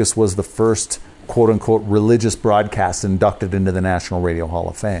 Focus was the first quote unquote religious broadcast inducted into the National Radio Hall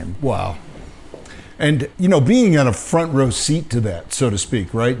of Fame. Wow. And, being on a front row seat to that, so to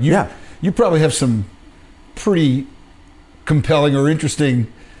speak, right? You probably have some pretty compelling or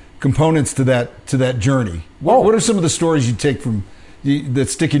interesting components to that journey. What are some of the stories you take from that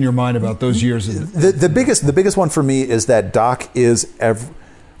stick in your mind about those years? The biggest one for me is that Doc is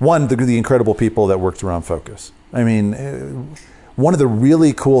the incredible people that worked around Focus. I mean, one of the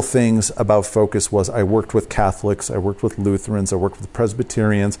really cool things about Focus was I worked with Catholics, I worked with Lutherans, I worked with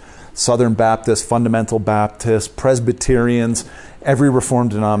Presbyterians, Southern Baptists, Fundamental Baptists, Presbyterians, every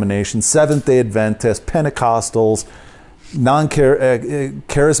Reformed denomination, Seventh-day Adventists, Pentecostals,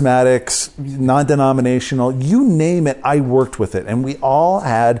 charismatics, non-denominational, you name it, I worked with it. And we all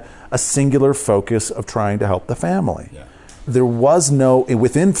had a singular focus of trying to help the family. Yeah. There was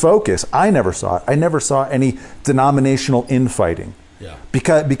within Focus, I never saw it. I never saw any denominational infighting. Yeah.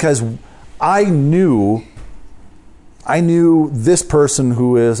 Because I knew this person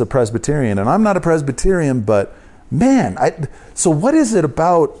who is a Presbyterian, and I'm not a Presbyterian, but man, so what is it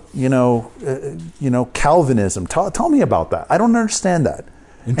about, Calvinism? Tell me about that. I don't understand that.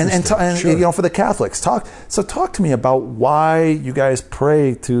 And Sure. For the Catholics, talk to me about why you guys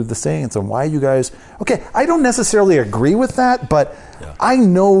pray to the saints and why you guys. Okay, I don't necessarily agree with that, but I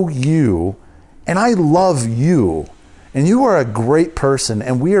know you, and I love you, and you are a great person,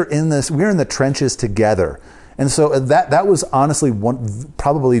 and we're in the trenches together, and so that was honestly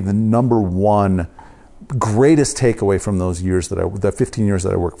probably the number one greatest takeaway from those years the 15 years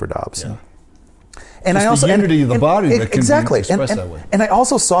that I worked for Dobson. Yeah. And Just I also the unity of the body that can exactly be expressed that way. And I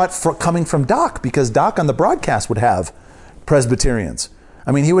also saw it coming from Doc, because Doc on the broadcast would have Presbyterians.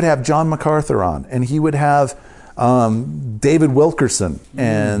 I mean, he would have John MacArthur on, and he would have David Wilkerson,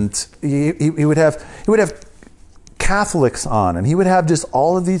 and he would have Catholics on, and he would have just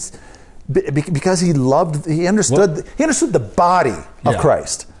all of these, because he understood the body of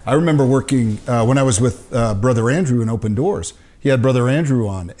Christ. I remember working when I was with Brother Andrew in Open Doors. He had Brother Andrew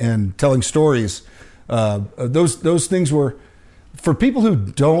on and telling stories. Those things were for people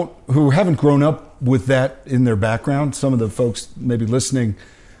who haven't grown up with that in their background. Some of the folks maybe listening,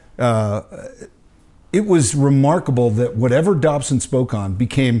 it was remarkable that whatever Dobson spoke on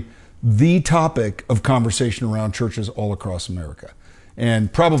became the topic of conversation around churches all across America,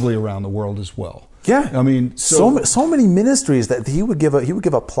 and probably around the world as well. Yeah, I mean, so many ministries that he would give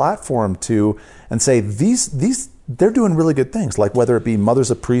a platform to and say these they're doing really good things, like whether it be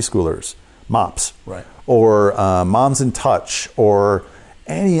Mothers of Preschoolers, MOPS, right, or Moms in Touch, or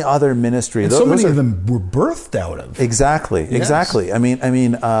any other ministry. And so many of them were birthed out of. Exactly. I mean,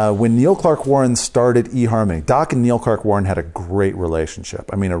 when Neil Clark Warren started eHarmony, Doc and Neil Clark Warren had a great relationship.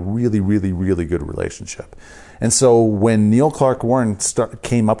 I mean, a really, really, really good relationship. And so when Neil Clark Warren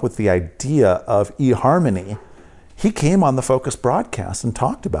came up with the idea of eHarmony, he came on the Focus broadcast and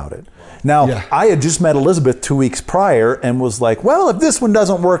talked about it. Now, I had just met Elizabeth 2 weeks prior and was like, well, if this one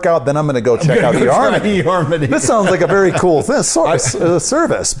doesn't work out, then I'm going to go check out eHarmony. This sounds like a very cool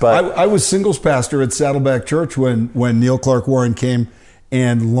service. But I was singles pastor at Saddleback Church when Neil Clark Warren came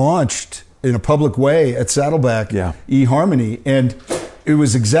and launched in a public way at Saddleback eHarmony. And it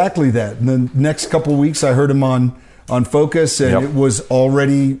was exactly that. And the next couple of weeks, I heard him on Focus, and it was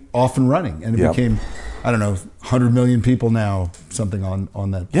already off and running. And it became, I don't know, 100 million people now, something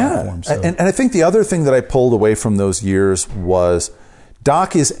on that platform. So. And I think the other thing that I pulled away from those years was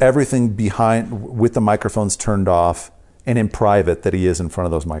Doc is everything behind with the microphones turned off and in private that he is in front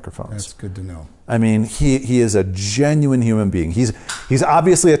of those microphones. That's good to know. I mean, he is a genuine human being. He's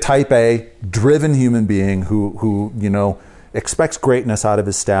obviously a type A, driven human being who expects greatness out of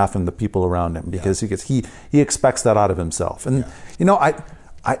his staff and the people around him because he expects that out of himself. And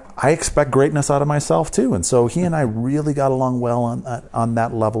I expect greatness out of myself too. And so he and I really got along well on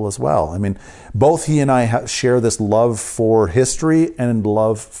that level as well. I mean, both he and I share this love for history and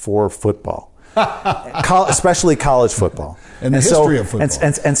love for football. Especially college football and the history of football.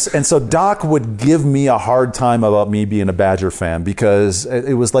 And so Doc would give me a hard time about me being a Badger fan because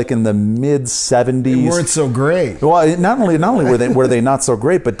it was like in the mid 70s. They weren't so great. Well, not only were they not so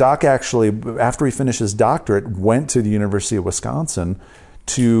great, but Doc actually, after he finished his doctorate, went to the University of Wisconsin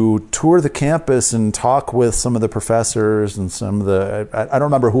to tour the campus and talk with some of the professors and some of the, I don't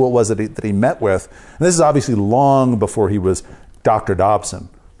remember who it was that he met with. And this is obviously long before he was Dr. Dobson.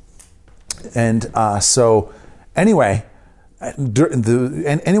 And so anyway,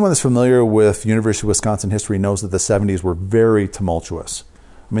 and anyone that's familiar with University of Wisconsin history knows that the 70s were very tumultuous.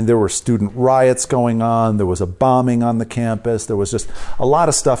 I mean, there were student riots going on. There was a bombing on the campus. There was just a lot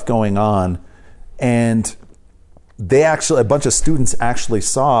of stuff going on. And a bunch of students actually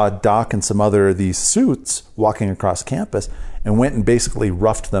saw Doc and some other of these suits walking across campus and went and basically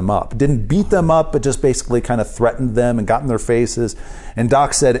roughed them up. Didn't beat them up, but just basically kind of threatened them and got in their faces. And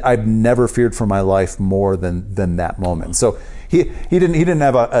Doc said, "I've never feared for my life more than that moment." So he didn't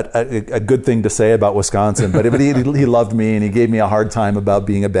have a good thing to say about Wisconsin, but he loved me and he gave me a hard time about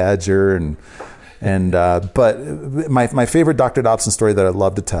being a Badger. But my favorite Dr. Dobson story that I'd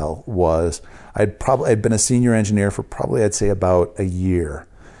love to tell was I'd been a senior engineer for probably I'd say about a year.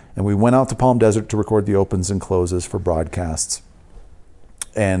 And we went out to Palm Desert to record the opens and closes for broadcasts.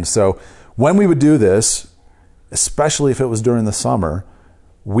 And so when we would do this, especially if it was during the summer,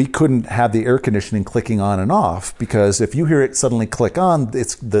 we couldn't have the air conditioning clicking on and off because if you hear it suddenly click on,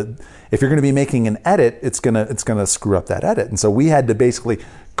 if you're going to be making an edit, it's going to screw up that edit. And so we had to basically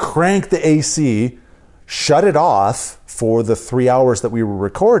crank the AC, shut it off for the 3 hours that we were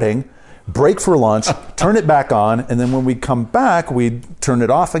recording, break for lunch, turn it back on, and then when we come back, we'd turn it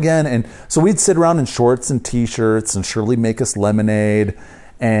off again. And so we'd sit around in shorts and T-shirts and Shirley make us lemonade.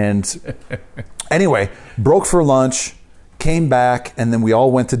 And anyway, broke for lunch, came back, and then we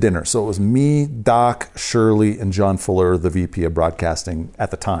all went to dinner. So it was me, Doc, Shirley, and John Fuller, the VP of broadcasting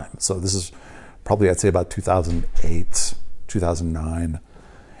at the time. So this is probably, I'd say, about 2008, 2009.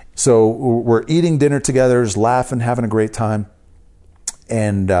 So we're eating dinner together, just laughing, having a great time.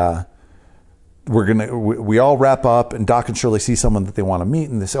 And we all wrap up, and Doc and Shirley see someone that they want to meet,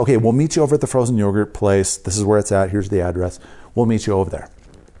 and they say, "Okay, we'll meet you over at the frozen yogurt place. This is where it's at. Here's the address. We'll meet you over there."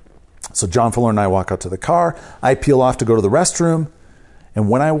 So John Fuller and I walk out to the car. I peel off to go to the restroom, and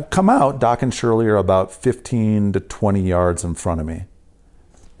when I come out, Doc and Shirley are about 15 to 20 yards in front of me,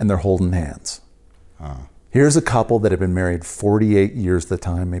 and they're holding hands. Here's a couple that had been married 48 years at the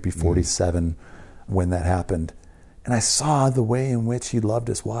time, maybe 47 when that happened, and I saw the way in which he loved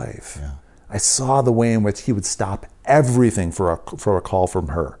his wife. Yeah. I saw the way in which he would stop everything for a call from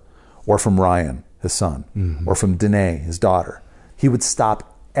her, or from Ryan, his son, or from Danae, his daughter. He would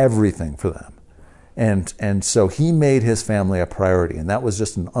stop everything for them. And so he made his family a priority, and that was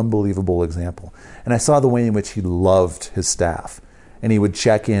just an unbelievable example. And I saw the way in which he loved his staff, and he would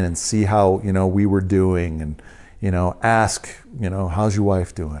check in and see how we were doing, and ask how's your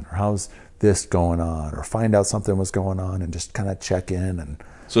wife doing, or how's this going on, or find out something was going on, and just kind of check in. And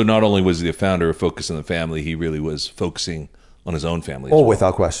so not only was he a founder of Focus on the Family, he really was focusing on his own family as well.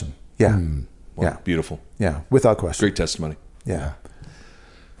 Without question. Yeah. Well, Yeah. Beautiful. Yeah, without question. Great testimony. Yeah.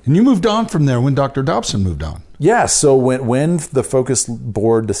 And you moved on from there when Dr. Dobson moved on. Yeah, so when the Focus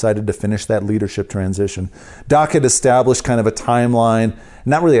board decided to finish that leadership transition, Doc had established kind of a timeline,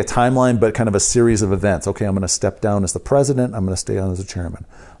 not really a timeline, but kind of a series of events. Okay, I'm going to step down as the president. I'm going to stay on as the chairman.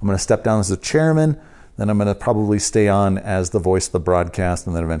 I'm going to step down as the chairman. Then I'm going to probably stay on as the voice of the broadcast,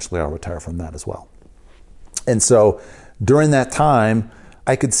 and then eventually I'll retire from that as well. And so during that time,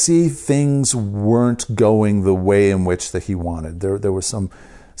 I could see things weren't going the way in which that he wanted. There was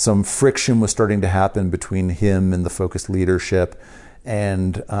some friction was starting to happen between him and the Focus leadership.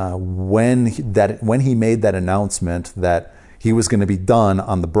 And when he made that announcement that he was going to be done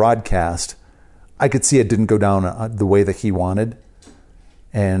on the broadcast, I could see it didn't go down the way that he wanted.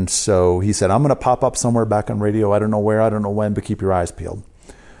 And so he said, "I'm going to pop up somewhere back on radio. I don't know where, I don't know when, but keep your eyes peeled."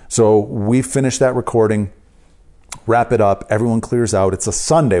 So we finished that recording, wrap it up, everyone clears out. It's a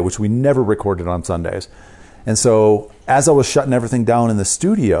Sunday, which we never recorded on Sundays. And so as I was shutting everything down in the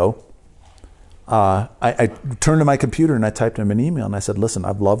studio, I turned to my computer and I typed him an email and I said, "Listen,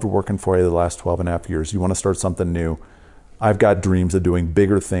 I've loved working for you the last 12 and a half years. You want to start something new? I've got dreams of doing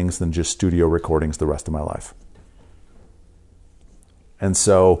bigger things than just studio recordings the rest of my life. And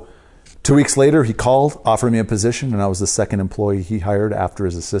so 2 weeks later, he called, offered me a position, and I was the second employee he hired after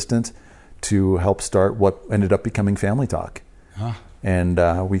his assistant to help start what ended up becoming Family Talk. Huh.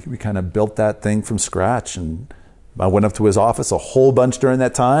 And we kind of built that thing from scratch. And I went up to his office a whole bunch during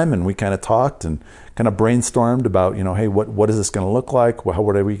that time, and we kind of talked and kind of brainstormed about, hey, what is this going to look like? What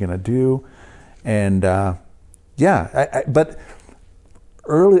are we going to do? And but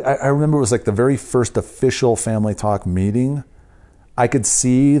early, I remember it was like the very first official Family Talk meeting. I could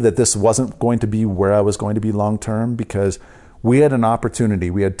see that this wasn't going to be where I was going to be long term, because we had an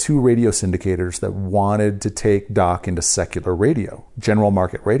opportunity. We had 2 radio syndicators that wanted to take Doc into secular radio, general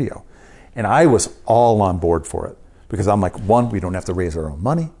market radio. And I was all on board for it, because I'm like, 1, we don't have to raise our own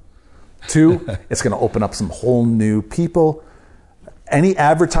money. 2, it's going to open up some whole new people. Any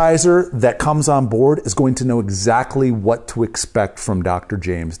advertiser that comes on board is going to know exactly what to expect from Dr.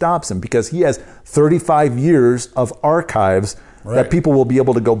 James Dobson, because he has 35 years of archives that people will be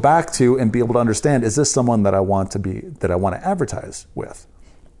able to go back to and be able to understand, is this someone that I want to advertise with?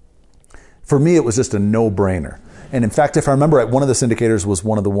 For me, it was just a no-brainer. And in fact, if I remember right, one of the syndicators was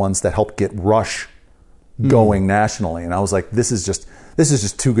one of the ones that helped get Rush going nationally. And I was like, this is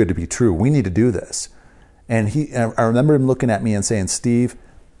just too good to be true. We need to do this. And I remember him looking at me and saying, Steve,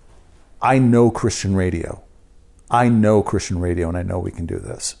 I know Christian radio. I know Christian radio, and I know we can do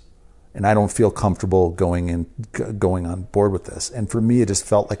this. And I don't feel comfortable going on board with this. And for me, it just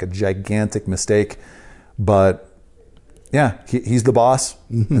felt like a gigantic mistake. But yeah, he's the boss.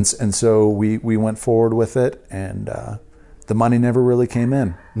 Mm-hmm. And so we went forward with it, and the money never really came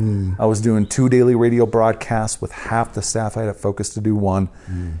in. I was doing 2 daily radio broadcasts with half the staff. I had a Focus to do 1.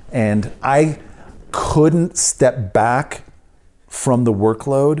 And I couldn't step back from the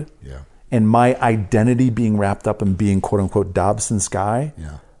workload and my identity being wrapped up in being quote unquote Dobson's guy.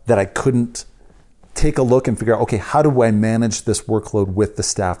 That I couldn't take a look and figure out, okay, how do I manage this workload with the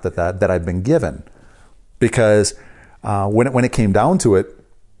staff that I've been given? Because when it came down to it,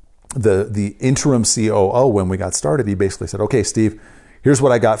 the interim COO, when we got started, he basically said, okay, Steve, here's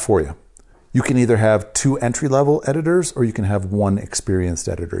what I got for you. You can either have 2 entry-level editors, or you can have 1 experienced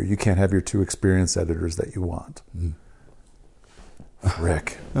editor. You can't have your 2 experienced editors that you want.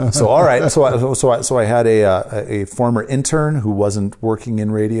 Rick. So all right. So I had a former intern who wasn't working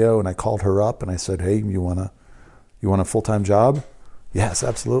in radio, and I called her up and I said, hey, you want a full-time job? Yes,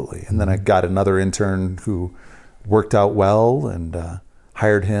 absolutely. And then I got another intern who worked out well, and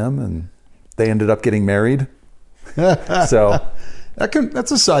hired him, and they ended up getting married. So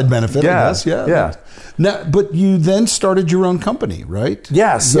that's a side benefit, I guess. Yeah. Now, but you then started your own company, right?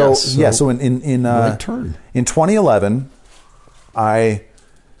 Yeah. So in 2011, I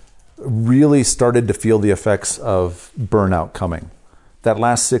really started to feel the effects of burnout coming. That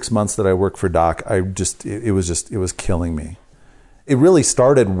last 6 months that I worked for Doc, it was killing me. It really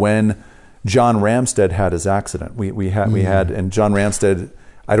started when John Ramstead had his accident. We had, and John Ramstead,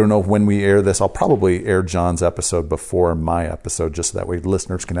 I don't know when we air this. I'll probably air John's episode before my episode, just so that way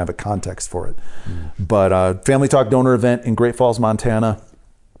listeners can have a context for it. But Family Talk donor event in Great Falls, Montana.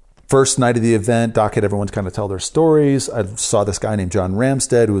 First night of the event, Doc had everyone kind of tell their stories. I saw this guy named John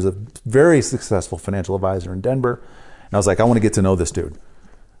Ramstead, who was a very successful financial advisor in Denver. And I was like, I want to get to know this dude.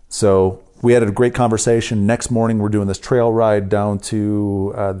 So we had a great conversation. Next morning, we're doing this trail ride down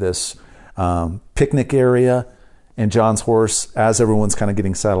to this picnic area. And John's horse, as everyone's kind of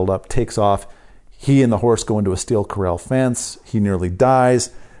getting saddled up, takes off. He and the horse go into a steel corral fence. He nearly dies.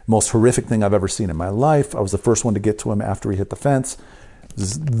 Most horrific thing I've ever seen in my life. I was the first one to get to him after he hit the fence.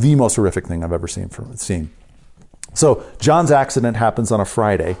 This is the most horrific thing I've ever seen. So John's accident happens on a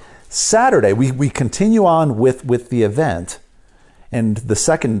Friday. Saturday, we continue on with the event. And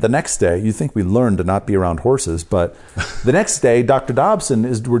the next day, you think we learned to not be around horses, but the next day, Dr. Dobson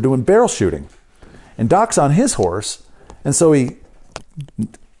we're doing barrel shooting. And Doc's on his horse, and so he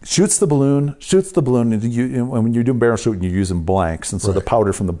shoots the balloon, and when you're doing barrel shooting, you're using blanks, and so the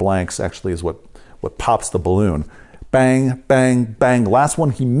powder from the blanks actually is what pops the balloon. Bang, bang, bang. Last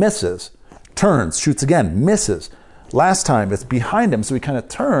one, he misses. Turns, shoots again, misses. Last time, it's behind him, so he kind of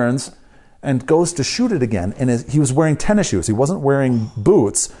turns and goes to shoot it again. And he was wearing tennis shoes. He wasn't wearing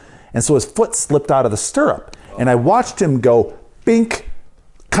boots. And so his foot slipped out of the stirrup. And I watched him go, bink,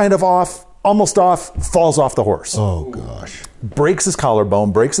 kind of off, almost off, falls off the horse. Oh, gosh. Breaks his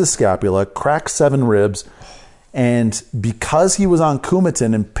collarbone, breaks his scapula, cracks 7 ribs. And because he was on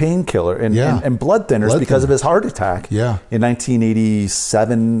Coumadin and painkiller and blood thinners because of his heart attack in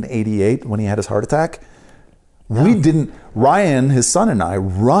 1987, 88, when he had his heart attack, Ryan, his son, and I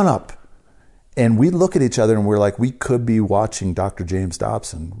run up And we look at each other and we're like, we could be watching Dr. James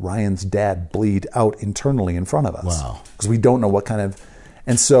Dobson, Ryan's dad, bleed out internally in front of us. Wow. Because we don't know what kind of...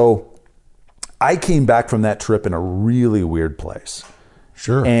 And so I came back from that trip in a really weird place.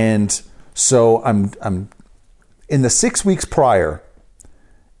 Sure. And so I'm in the 6 weeks prior,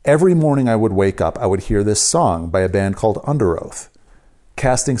 every morning I would wake up, I would hear this song by a band called Under Oath.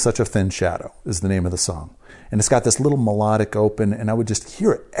 Casting Such a Thin Shadow is the name of the song. And it's got this little melodic open, and I would just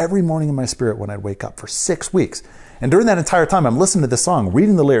hear it every morning in my spirit when I'd wake up for 6 weeks. And during that entire time, I'm listening to this song,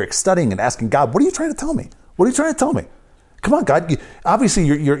 reading the lyrics, studying, and asking God, what are you trying to tell me? What are you trying to tell me? Come on, God. Obviously,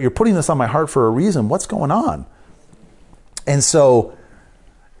 you're putting this on my heart for a reason. What's going on? And so,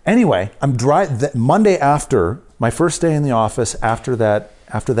 anyway, I'm Monday after my first day in the office after that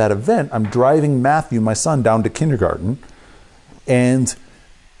event, I'm driving Matthew, my son, down to kindergarten, and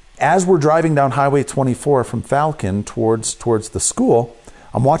as we're driving down Highway 24 from Falcon towards the school,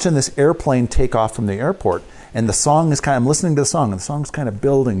 I'm watching this airplane take off from the airport, and the song is I'm listening to the song, and the song's kind of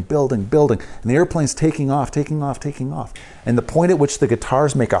building, and the airplane's taking off. And the point at which the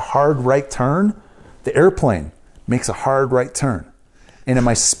guitars make a hard right turn, the airplane makes a hard right turn. And in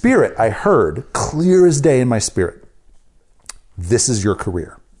my spirit, I heard, clear as day in my spirit, this is your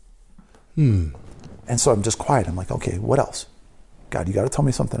career. And so I'm just quiet. I'm like, okay, what else? God, you got to tell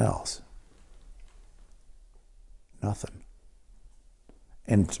me something else. Nothing.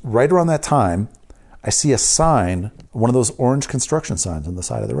 And right around that time, I see a sign, one of those orange construction signs on the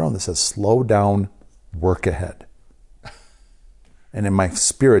side of the road that says, slow down, work ahead. And in my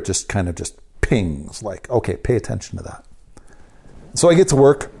spirit just kind of just pings, like, okay, pay attention to that. So I get to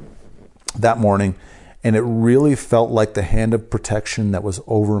work that morning, and it really felt like the hand of protection that was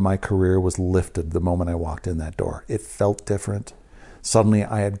over my career was lifted the moment I walked in that door. It felt different. Suddenly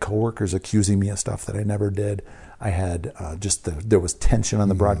I had coworkers accusing me of stuff that I never did. I had there was tension on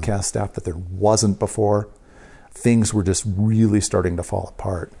the broadcast staff that there wasn't before. Things were just really starting to fall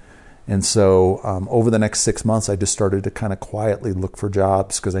apart. And so over the next 6 months, I just started to kind of quietly look for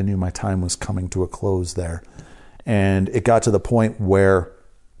jobs because I knew my time was coming to a close there. And it got to the point where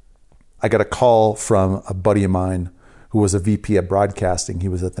I got a call from a buddy of mine who was a VP at broadcasting. He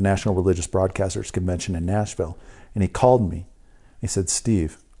was at the National Religious Broadcasters Convention in Nashville. And he called me. He said,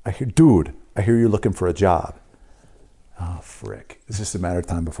 Steve, I hear you're looking for a job. Oh, frick. It's just a matter of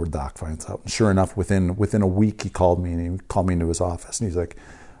time before Doc finds out. And sure enough, within a week, he called me, and he called me into his office. And he's like,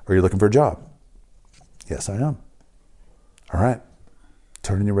 are you looking for a job? Yes, I am. All right.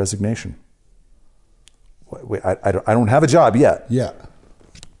 Turn in your resignation. Wait, I don't have a job yet. Yeah.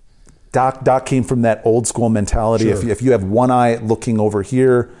 Doc came from that old school mentality. Sure. If you have one eye looking over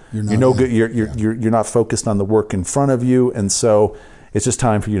here, you're no good. Yeah. You're not focused on the work in front of you, and so it's just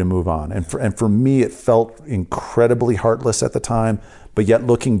time for you to move on. And for me, it felt incredibly heartless at the time. But yet,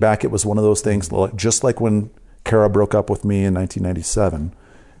 looking back, it was one of those things. Just like when Kara broke up with me in 1997,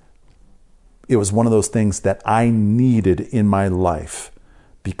 it was one of those things that I needed in my life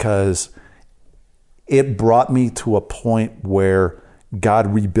because it brought me to a point where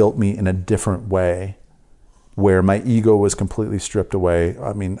God rebuilt me in a different way, where my ego was completely stripped away.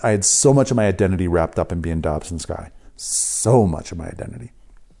 I mean, I had so much of my identity wrapped up in being Dobson Sky. So much of my identity.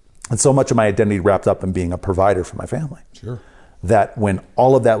 And so much of my identity wrapped up in being a provider for my family. Sure. That when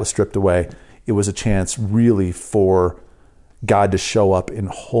all of that was stripped away, it was a chance really for God to show up in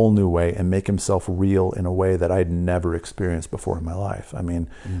a whole new way and make himself real in a way that I'd never experienced before in my life. I mean,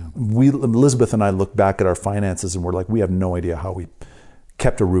 Elizabeth and I look back at our finances and we're like, we have no idea how we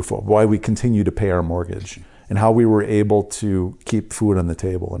kept a roof over, why we continue to pay our mortgage, and how we were able to keep food on the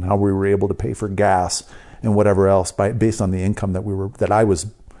table, and how we were able to pay for gas and whatever else based on the income that I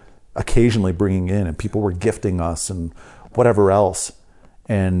was occasionally bringing in, and people were gifting us and whatever else.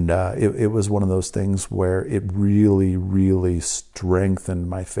 And it was one of those things where it really, really strengthened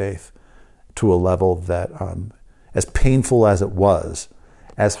my faith to a level that, as painful as it was,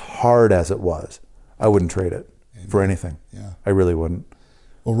 as hard as it was, I wouldn't trade it for anything. Yeah. I really wouldn't.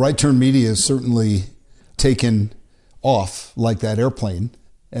 Well, Right Turn Media has certainly taken off like that airplane,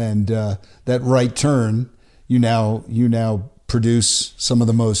 and that Right Turn, you now produce some of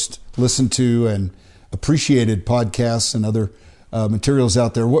the most listened to and appreciated podcasts and other materials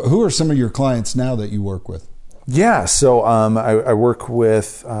out there. Who are some of your clients now that you work with? Yeah, so I work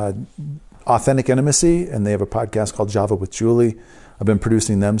with Authentic Intimacy, and they have a podcast called Java with Julie. I've been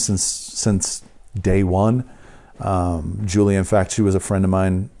producing them since day one. Julie, in fact, she was a friend of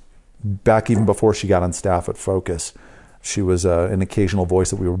mine back even before she got on staff at Focus. She was an occasional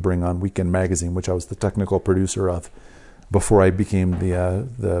voice that we would bring on Weekend Magazine, which I was the technical producer of before I became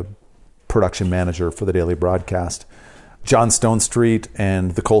the production manager for the daily broadcast. John Stone Street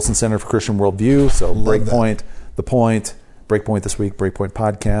and the Colson Center for Christian Worldview. So Breakpoint, The Point, Breakpoint This Week, Breakpoint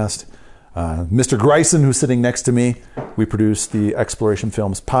Podcast. Mr. Greisen, who's sitting next to me, we produce the Exploration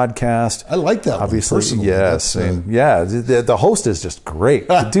Films podcast. I like that Obviously, one, personally. yes. The host is just great.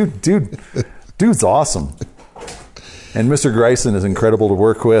 Dude's awesome. And Mr. Greisen is incredible to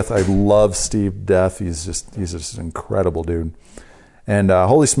work with. I love Steve Death. He's just an incredible dude. And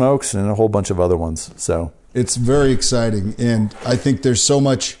Holy Smokes and a whole bunch of other ones. So it's very exciting, and I think there's so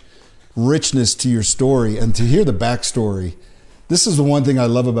much richness to your story, and to hear the backstory. This is the one thing I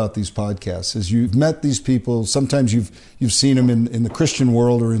love about these podcasts: is you've met these people. Sometimes you've seen them in the Christian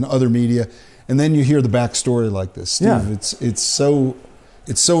world or in other media, and then you hear the backstory like this. Steve, Yeah. it's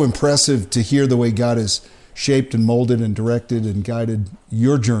so impressive to hear the way God has shaped and molded and directed and guided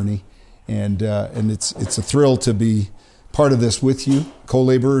your journey, and it's a thrill to be part of this with you,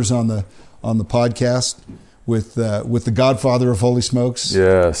 co-laborers on the podcast with the Godfather of Holy Smokes.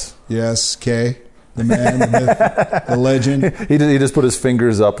 Yes, Kay, the man, the myth, the legend. he just put his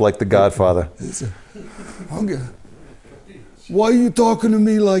fingers up like the Godfather. Why are you talking to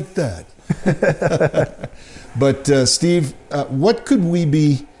me like that? But Steve, what could we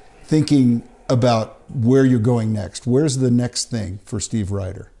be thinking about where you're going next? Where's the next thing for Steve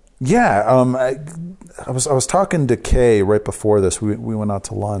Ryder? Yeah, I was talking to Kay right before this. We went out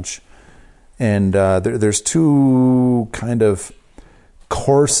to lunch, and there's two kind of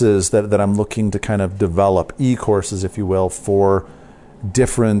courses that I'm looking to kind of develop, e-courses, if you will, for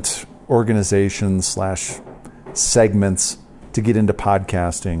different organizations / segments to get into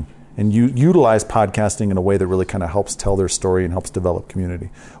podcasting and utilize podcasting in a way that really kind of helps tell their story and helps develop community.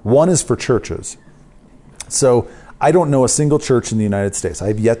 One is for churches. So I don't know a single church in the United States.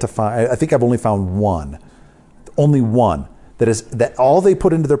 I've yet to find, I think I've only found only one, that all they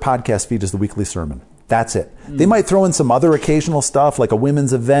put into their podcast feed is the weekly sermon. That's it. They might throw in some other occasional stuff like a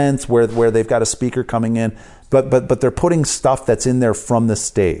women's event where they've got a speaker coming in, but they're putting stuff that's in there from the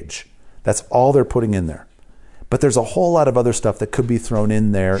stage. That's all they're putting in there. But there's a whole lot of other stuff that could be thrown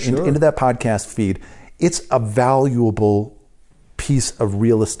in there into that podcast feed. It's a valuable piece of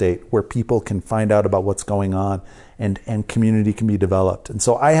real estate where people can find out about what's going on and community can be developed. And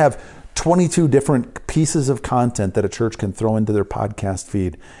so I have 22 different pieces of content that a church can throw into their podcast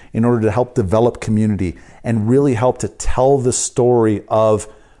feed in order to help develop community and really help to tell the story of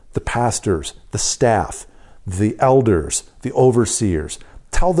the pastors, the staff, the elders, the overseers.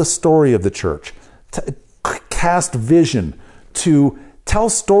 Tell the story of the church. Cast vision to tell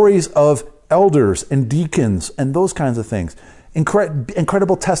stories of elders and deacons and those kinds of things.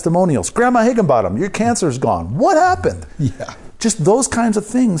 Incredible testimonials. Grandma Higginbottom, your cancer's gone. What happened? Yeah. Just those kinds of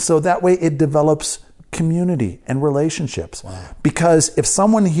things, so that way it develops community and relationships. Wow. Because if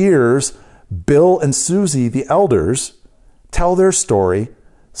someone hears Bill and Susie, the elders, tell their story,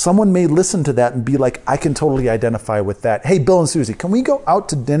 someone may listen to that and be like, I can totally identify with that. Hey, Bill and Susie, can we go out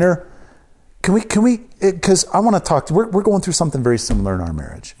to dinner? Can we, because I want to talk, we're going through something very similar in our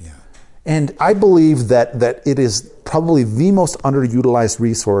marriage. Yeah. And I believe that it is probably the most underutilized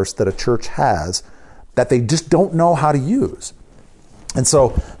resource that a church has that they just don't know how to use. And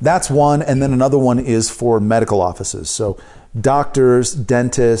so that's one. And then another one is for medical offices. So doctors,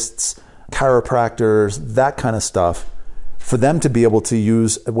 dentists, chiropractors, that kind of stuff, for them to be able to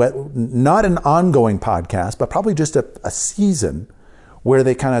use not an ongoing podcast, but probably just a season where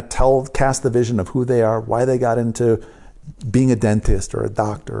they kind of cast the vision of who they are, why they got into being a dentist or a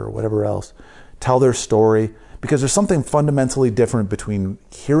doctor or whatever else, tell their story. Because there's something fundamentally different between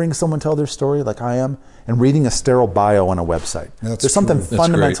hearing someone tell their story like I am and reading a sterile bio on a website. There's something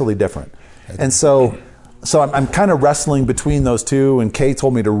fundamentally different. And so I'm kind of wrestling between those two, and Kay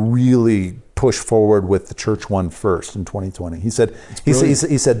told me to really push forward with the church one first in 2020. He said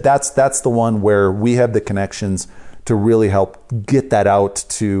that's the one where we have the connections to really help get that out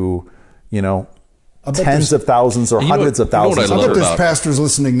to, tens of thousands or hundreds of thousands. I bet there's pastors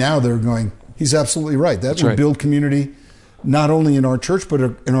listening now, they're going, he's absolutely right. That would build community, not only in our church, but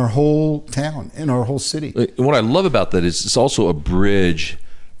in our whole town, in our whole city. What I love about that is it's also a bridge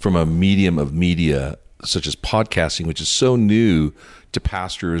from a medium of media such as podcasting, which is so new to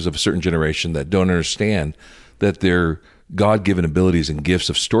pastors of a certain generation that don't understand that their God-given abilities and gifts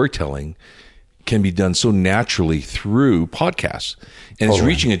of storytelling can be done so naturally through podcasts. And it's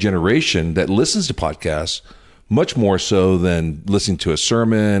reaching a generation that listens to podcasts much more so than listening to a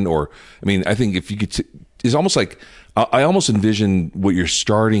sermon I think if you could, it's almost like, I almost envision what you're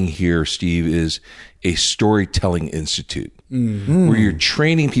starting here, Steve, is a storytelling institute. where you're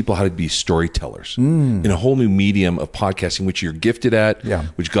training people how to be storytellers in a whole new medium of podcasting, which you're gifted at,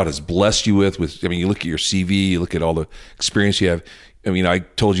 which God has blessed you with. I mean, you look at your CV, you look at all the experience you have. I mean, I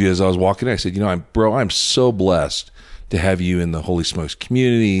told you as I was walking in, I said, I'm so blessed to have you in the Holy Smokes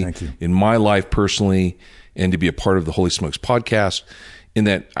community, in my life personally, and to be a part of the Holy Smokes podcast. In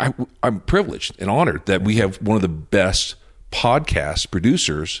that I'm privileged and honored that we have one of the best podcast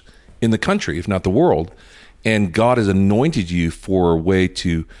producers in the country, if not the world. And God has anointed you for a way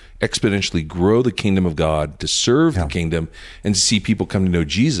to exponentially grow the kingdom of God, to serve the kingdom, and to see people come to know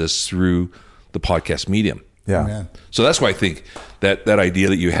Jesus through the podcast medium. Yeah. Amen. So that's why I think that idea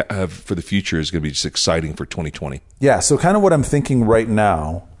that you have for the future is going to be just exciting for 2020. Yeah. So kind of what I'm thinking right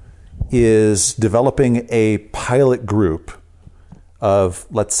now is developing a pilot group of,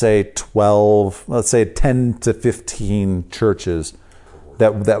 let's say 10 to 15 churches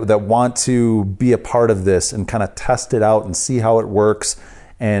that want to be a part of this and kind of test it out and see how it works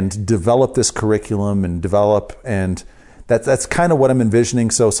and develop this curriculum and that's kind of what I'm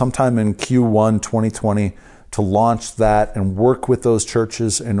envisioning. So sometime in Q1 2020 to launch that and work with those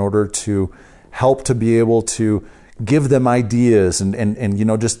churches in order to help to be able to give them ideas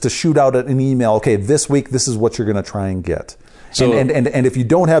and just to shoot out an email. Okay, this week, this is what you're going to try and get. So, and if you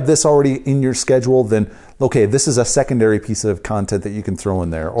don't have this already in your schedule, then okay, this is a secondary piece of content that you can throw in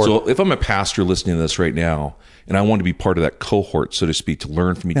there. So if I'm a pastor listening to this right now, and I want to be part of that cohort, so to speak, to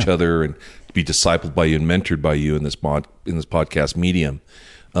learn from each other and to be discipled by you and mentored by you in this podcast medium,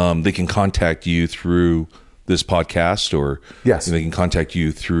 they can contact you through this podcast, or they can contact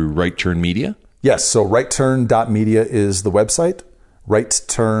you through Right Turn Media. Yes. So rightturn.media is the website.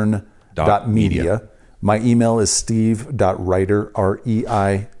 rightturn.media. My email is steve.reiter,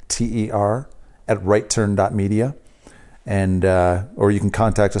 REITER, at rightturn.media. And, or you can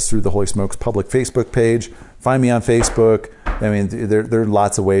contact us through the Holy Smokes public Facebook page. Find me on Facebook. I mean, there are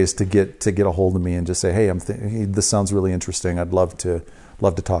lots of ways to get a hold of me and just say, hey, this sounds really interesting. I'd love to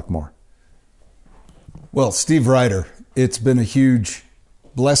talk more. Well, Steve Reiter, it's been a huge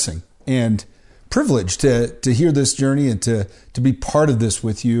blessing and privilege to hear this journey and to be part of this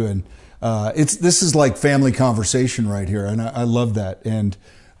with you. And this is like family conversation right here, and I love that. And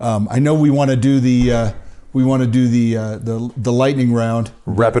I know we want to do the lightning round,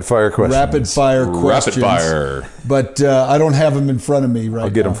 rapid fire questions. Rapid fire. But I don't have them in front of me right now. I'll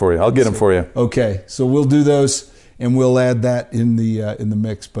get them for you. Okay, so we'll do those, and we'll add that in the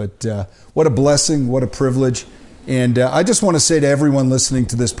mix. But what a blessing, what a privilege. And I just want to say to everyone listening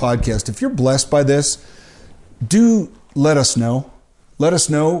to this podcast, if you're blessed by this, do let us know. Let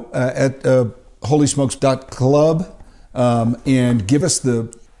us know at holysmokes.club and give us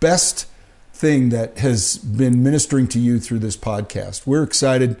the best thing that has been ministering to you through this podcast. We're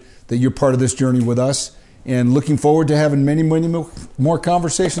excited that you're part of this journey with us and looking forward to having many, many more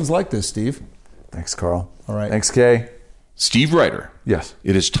conversations like this, Steve. Thanks, Carl. All right. Thanks, Kay. Steve Reiter. Yes.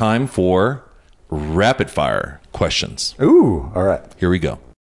 It is time for rapid fire questions. Ooh, all right. Here we go.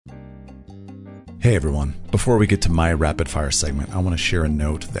 Hey everyone, before we get to my rapid fire segment, I want to share a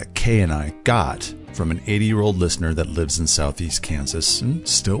note that Kay and I got from an 80-year-old listener that lives in Southeast Kansas and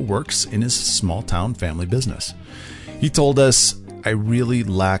still works in his small town family business. He told us, I really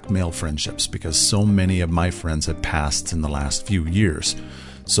lack male friendships because so many of my friends have passed in the last few years.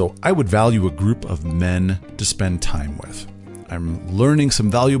 So I would value a group of men to spend time with. I'm learning some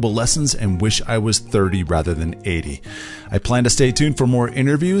valuable lessons and wish I was 30 rather than 80. I plan to stay tuned for more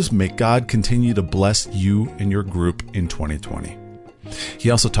interviews. May God continue to bless you and your group in 2020.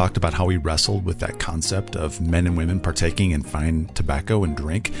 He also talked about how he wrestled with that concept of men and women partaking in fine tobacco and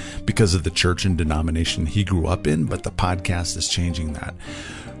drink because of the church and denomination he grew up in, but the podcast is changing that.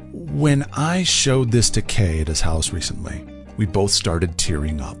 When I showed this to Kay at his house recently, we both started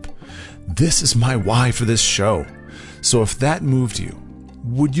tearing up. This is my why for this show. So if that moved you,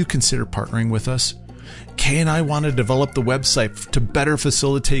 would you consider partnering with us? Kay and I want to develop the website to better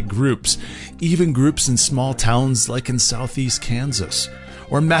facilitate groups, even groups in small towns like in Southeast Kansas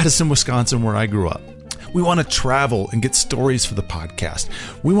or Madison, Wisconsin, where I grew up. We want to travel and get stories for the podcast.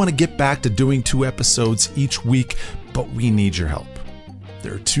 We want to get back to doing 2 episodes each week, but we need your help.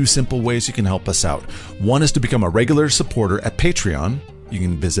 There are 2 simple ways you can help us out. One is to become a regular supporter at Patreon. You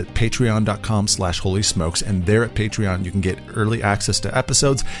can visit patreon.com/holysmokes, and there at Patreon you can get early access to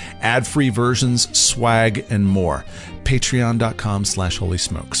episodes, ad-free versions, swag, and more.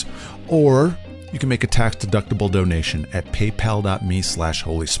 Patreon.com/holysmokes. Or you can make a tax-deductible donation at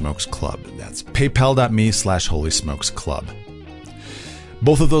paypal.me/holysmokesclub. That's paypal.me/holysmokesclub.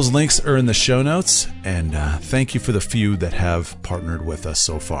 Both of those links are in the show notes, and thank you for the few that have partnered with us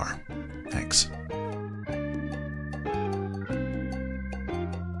so far. Thanks.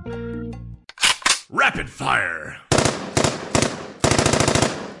 Rapid fire.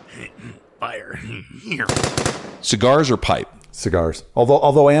 Fire. Cigars or pipe? Cigars.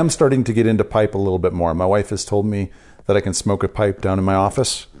 Although I am starting to get into pipe a little bit more. My wife has told me that I can smoke a pipe down in my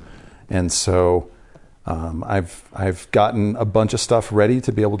office, and so I've gotten a bunch of stuff ready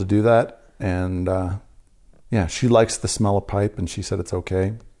to be able to do that. And yeah, she likes the smell of pipe, and she said it's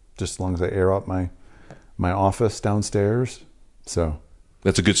okay, just as long as I air out my office downstairs. So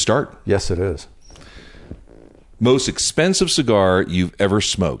That's a good start. yes, it is. Most expensive cigar you've ever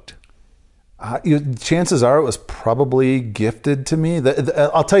smoked? Chances are it was probably gifted to me.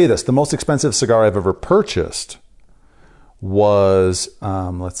 I'll tell you this: the most expensive cigar I've ever purchased was,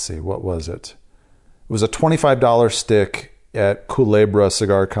 let's see, what was it? It was a $25 stick at Culebra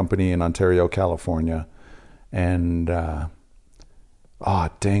Cigar Company in Ontario, California. And, dang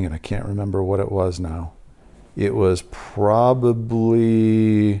it, I can't remember what it was now. It was probably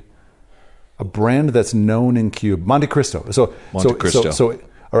a brand that's known in Cuba, Monte Cristo. Monte Cristo.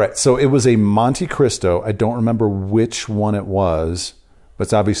 All right, so it was a Monte Cristo. I don't remember which one it was, but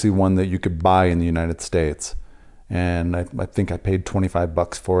it's obviously one that you could buy in the United States. And I think I paid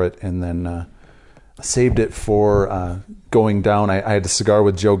 $25 for it, and then saved it for going down. I had a cigar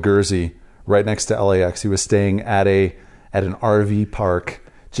with Joe Gersey right next to LAX. He was staying at an RV park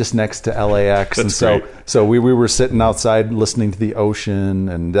just next to LAX, and so we were sitting outside listening to the ocean,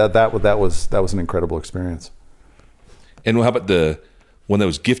 and that was an incredible experience. And how about the one that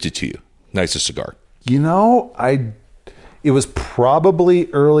was gifted to you? Nicest cigar. You know, it was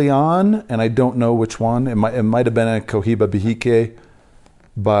probably early on, and I don't know which one. It might have been a Cohiba Bihique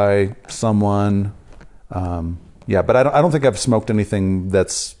by someone. But I don't think I've smoked anything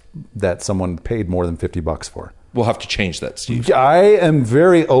that someone paid more than $50 for. We'll have to change that, Steve. I am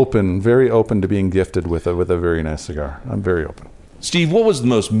very open to being gifted with a very nice cigar. I'm very open. Steve, what was the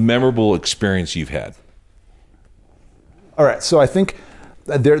most memorable experience you've had? All right, so I think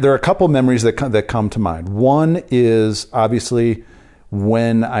there are a couple memories that come to mind. One is obviously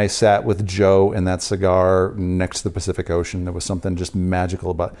when I sat with Joe in that cigar next to the Pacific Ocean. There was something just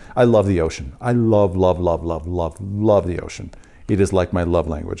magical about it. I love the ocean. I love the ocean. It is like my love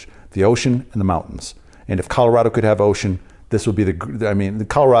language. The ocean and the mountains. And if Colorado could have ocean, this would be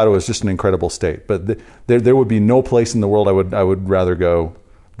Colorado is just an incredible state. But there would be no place in the world I would rather go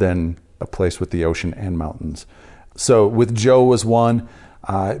than a place with the ocean and mountains. So with Joe was one.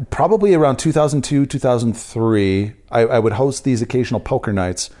 Probably around 2002, 2003, I would host these occasional poker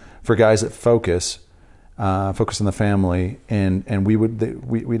nights for guys at Focus on the Family, and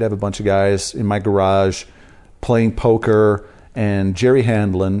we'd have a bunch of guys in my garage playing poker. And Jerry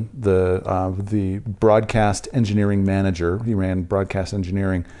Handlin, the broadcast engineering manager, he ran broadcast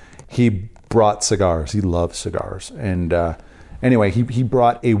engineering. He brought cigars. He loved cigars, and anyway, he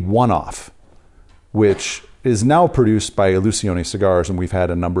brought a one-off, which is now produced by Illusione Cigars, and we've had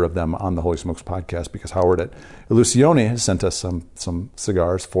a number of them on the Holy Smokes podcast because Howard at Illusione has sent us some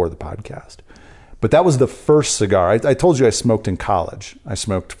cigars for the podcast. But that was the first cigar. I told you I smoked in college. I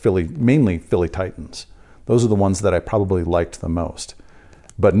smoked mainly Philly Titans. Those are the ones that I probably liked the most.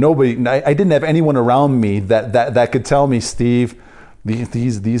 But I didn't have anyone around me that could tell me, Steve,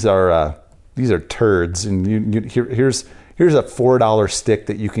 these are turds, and here's a $4 stick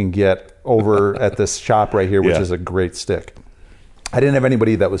that you can get over at this shop right here, which is a great stick. I didn't have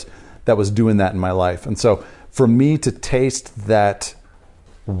anybody that was doing that in my life, and so for me to taste that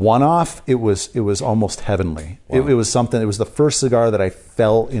one-off, it was almost heavenly. Wow. It was something. It was the first cigar that I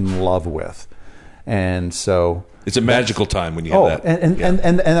fell in love with. And so it's a magical time when you have that.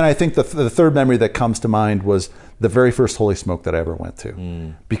 And then I think the third memory that comes to mind was the very first Holy Smoke that I ever went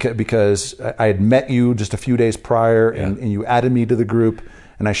to, because I had met you just a few days prior, and you added me to the group,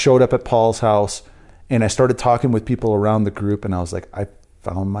 and I showed up at Paul's house, and I started talking with people around the group, and I was like, I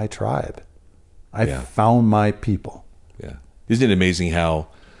found my tribe, I found my people. Yeah, isn't it amazing how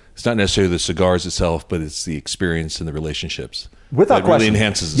it's not necessarily the cigars itself, but it's the experience and the relationships. Without question. Really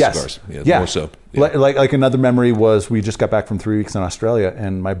enhances the cigars. Yeah, more so. Yeah. Like another memory was we just got back from 3 weeks in Australia,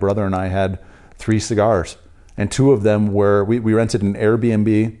 and my brother and I had 3 cigars, and 2 of them were we rented an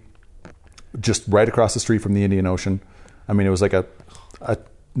Airbnb just right across the street from the Indian Ocean. I mean, it was like a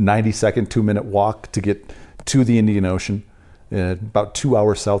 90-second, 2-minute walk to get to the Indian Ocean, about 2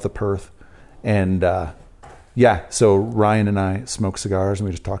 hours south of Perth, and so Ryan and I smoked cigars, and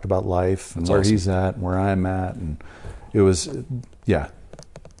we just talked about life and where he's at and where I'm at, and it was,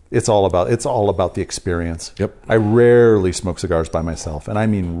 it's all about the experience. Yep. I rarely smoke cigars by myself, and I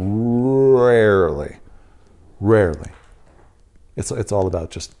mean rarely. It's all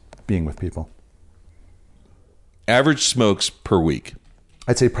about just being with people. Average smokes per week?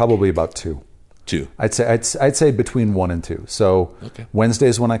 I'd say probably about 2. 2. I'd say between 1 and 2. So Okay.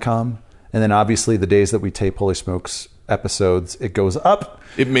 Wednesdays when I come, and then obviously the days that we tape Holy Smokes episodes, it goes up.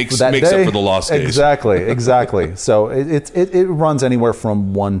 It makes that up day. for the lost days. Exactly. So it runs anywhere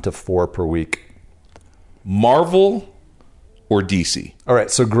from 1 to 4 per week. Marvel or DC? All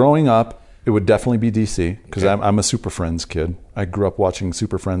right. So growing up, it would definitely be DC because I'm a Super Friends kid. I grew up watching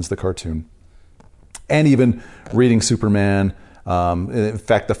Super Friends, the cartoon, and even reading Superman. In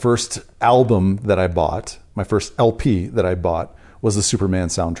fact, the first album that I bought, my first LP that I bought, was the Superman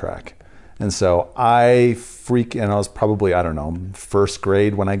soundtrack. And so and I was probably, I don't know, first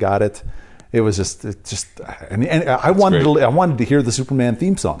grade when I got it. It was and I wanted to hear the Superman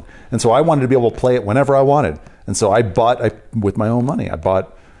theme song. And so I wanted to be able to play it whenever I wanted. And so with my own money, I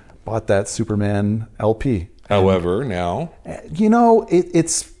bought that Superman LP. However, now,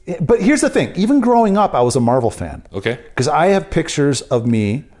 but here's the thing. Even growing up, I was a Marvel fan. okay, Because I have pictures of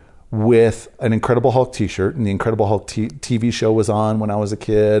me with an Incredible Hulk t-shirt, and the Incredible Hulk TV show was on when I was a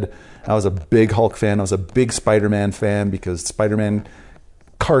kid. I was a big Hulk fan. I was a big Spider-Man fan because Spider-Man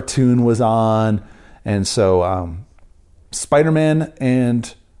cartoon was on. And so Spider-Man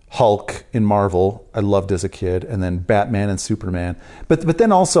and Hulk in Marvel I loved as a kid, and then Batman and Superman. But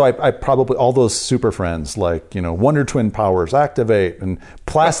then also I probably all those Super Friends like Wonder Twin powers activate and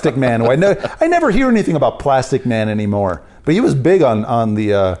Plastic Man. I never hear anything about Plastic Man anymore. But he was big on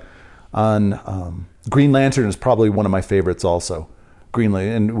Green Lantern is probably one of my favorites also. Green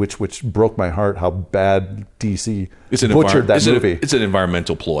Lantern, which broke my heart how bad DC butchered that movie. It's an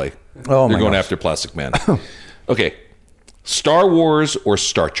environmental ploy. Oh, They're my going gosh. after Plastic Man. Okay, Star Wars or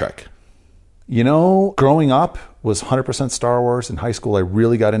Star Trek? Growing up was 100% Star Wars. In high school, I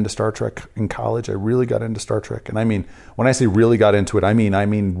really got into Star Trek. In college, I really got into Star Trek. And I mean, when I say really got into it, I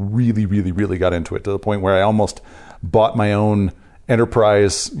mean really, really, really got into it to the point where I almost bought my own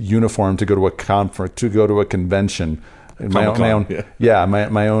Enterprise uniform to go to a conference, to go to a convention. My own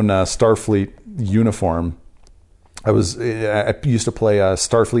Starfleet uniform. I used to play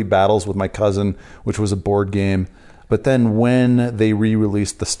Starfleet Battles with my cousin, which was a board game. But then when they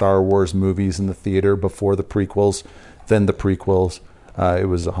re-released the Star Wars movies in the theater before the prequels, then the prequels, it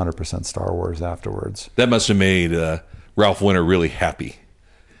was 100% Star Wars afterwards. That must have made Ralph Winter really happy.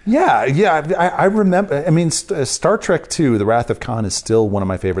 Yeah. I remember. I mean, Star Trek II: The Wrath of Khan is still one of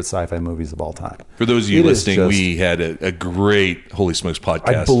my favorite sci-fi movies of all time. For those of you listening, we had a great Holy Smokes podcast.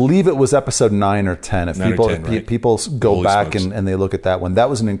 I believe it was episode 9 or 10. If 9 or 10, right? people go Holy back Smokes. and they look at that one,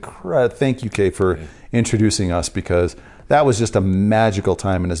 that was an incredible. Thank you, Kay, for introducing us, because that was just a magical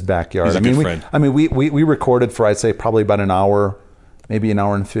time in his backyard. He's a good friend. We recorded for, I'd say, probably about an hour. Maybe an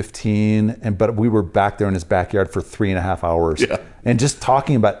hour and 15, but we were back there in his backyard for 3.5 hours, and just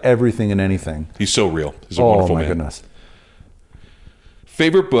talking about everything and anything. He's so real. He's a wonderful man. Oh my goodness!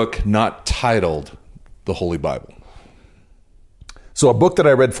 Favorite book not titled the Holy Bible? So a book that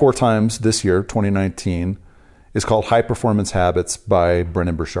I read 4 times this year, 2019, is called High Performance Habits by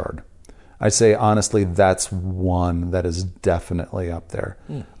Brendon Burchard. I'd say honestly, that's one that is definitely up there.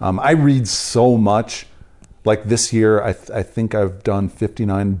 I read so much. Like this year, I think I've done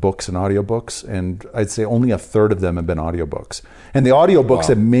 59 books and audiobooks, and I'd say only a third of them have been audiobooks. And the audiobooks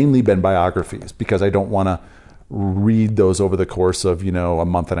have mainly been biographies, because I don't want to read those over the course of, a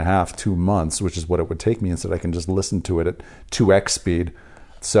month and a half, 2 months, which is what it would take me. Instead, I can just listen to it at 2x speed.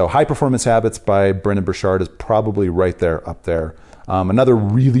 So High Performance Habits by Brendon Burchard is probably right there, up there. Another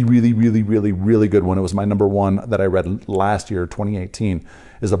really, really, really, really, really good one, it was my number one that I read last year, 2018,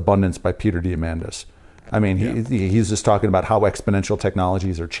 is Abundance by Peter Diamandis. I mean, he's just talking about how exponential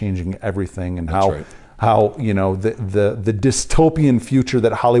technologies are changing everything, and how the dystopian future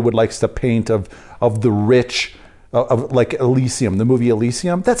that Hollywood likes to paint of the rich, of like Elysium, the movie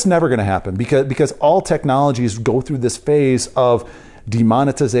Elysium. That's never going to happen, because all technologies go through this phase of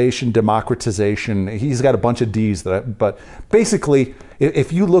demonetization, democratization. He's got a bunch of D's but basically,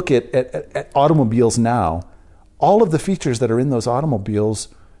 if you look at automobiles now, all of the features that are in those automobiles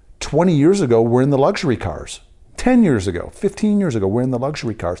 20 years ago were in the luxury cars. 10 years ago, 15 years ago, we're in the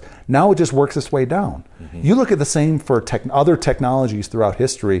luxury cars. Now it just works its way down. You look at the same for other technologies throughout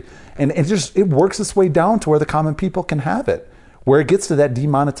history, and it works its way down to where the common people can have it, where it gets to that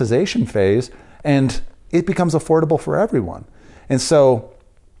demonetization phase, and it becomes affordable for everyone. And so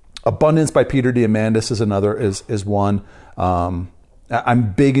Abundance by Peter Diamandis is one.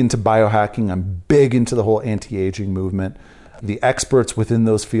 I'm big into biohacking. I'm big into the whole anti-aging movement. The experts within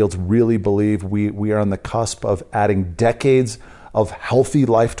those fields really believe we are on the cusp of adding decades of healthy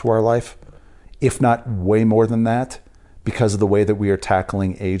life to our life, if not way more than that, because of the way that we are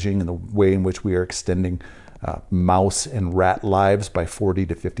tackling aging and the way in which we are extending mouse and rat lives by 40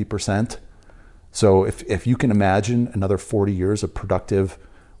 to 50%. So if you can imagine another 40 years of productive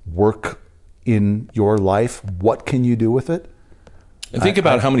work in your life, what can you do with it? And think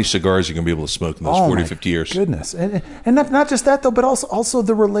about how many cigars you're going to be able to smoke in those 40, 50 years. Goodness. And not just that, though, but also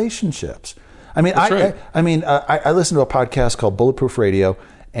the relationships. I mean, That's right. I listen to a podcast called Bulletproof Radio,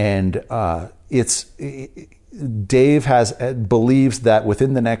 and Dave believes that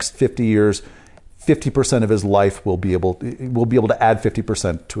within the next 50 years, 50% of his life will be able to add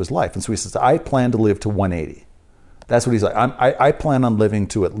 50% to his life. And so he says, I plan to live to 180. That's what he's like. I plan on living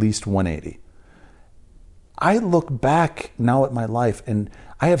to at least 180. I look back now at my life, and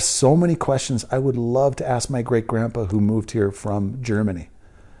I have so many questions I would love to ask my great-grandpa who moved here from Germany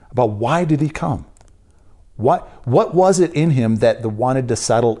about why did he come? What was it in him that wanted to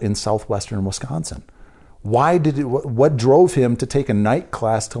settle in southwestern Wisconsin? What drove him to take a night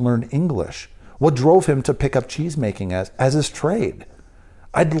class to learn English? What drove him to pick up cheese making as his trade?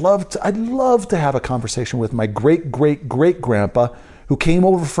 I'd love to have a conversation with my great-great-great-grandpa who came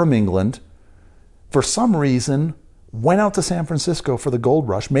over from England, for some reason, went out to San Francisco for the gold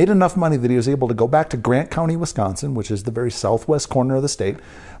rush, made enough money that he was able to go back to Grant County, Wisconsin, which is the very southwest corner of the state,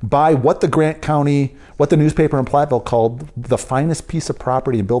 buy what the newspaper in Platteville called the finest piece of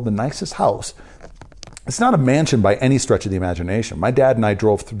property and build the nicest house. It's not a mansion by any stretch of the imagination. My dad and I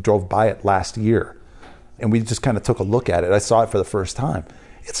drove by it last year, and we just kind of took a look at it. I saw it for the first time.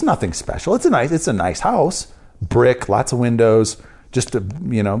 It's nothing special. It's a nice house, brick, lots of windows,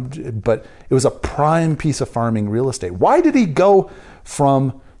 but it was a prime piece of farming real estate. Why did he go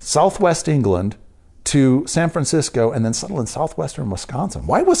from southwest England to San Francisco and then settle in southwestern Wisconsin?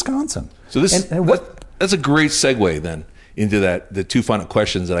 Why Wisconsin? So that's a great segue then into the two final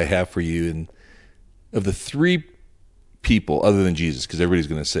questions that I have for you. And of the three people, other than Jesus, because everybody's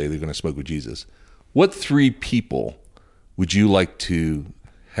going to say they're going to smoke with Jesus, what three people would you like to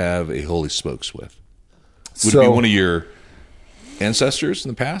have a holy smokes with? Would it be one of your ancestors in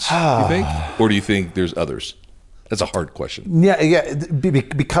the past, you think? Or do you think there's others? That's a hard question. Yeah.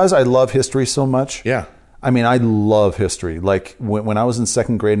 Because I love history so much. Yeah. I mean, I love history. Like when I was in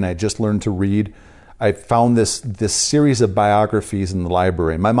second grade and I just learned to read, I found this series of biographies in the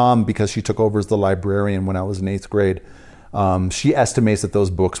library. My mom, because she took over as the librarian when I was in 8th grade, she estimates that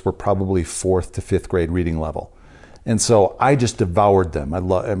those books were probably 4th to 5th grade reading level. And so I just devoured them.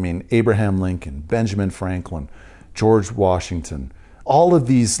 Abraham Lincoln, Benjamin Franklin, George Washington, all of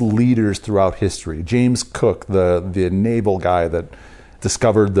these leaders throughout history. James Cook, the naval guy that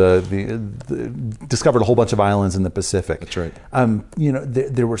discovered discovered a whole bunch of islands in the Pacific. That's right.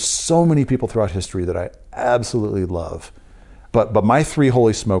 There were so many people throughout history that I absolutely love. But my three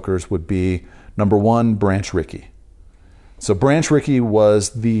holy smokers would be, number one, Branch Rickey. So Branch Rickey was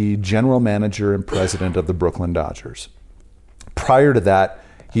the general manager and president of the Brooklyn Dodgers. Prior to that,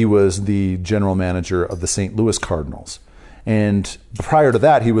 he was the general manager of the St. Louis Cardinals. And prior to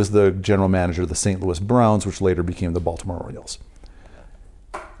that, he was the general manager of the St. Louis Browns, which later became the Baltimore Orioles.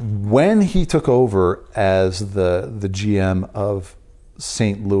 When he took over as the GM of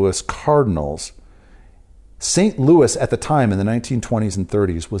St. Louis Cardinals, St. Louis at the time in the 1920s and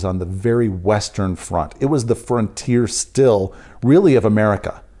 30s was on the very western front. It was the frontier still, really, of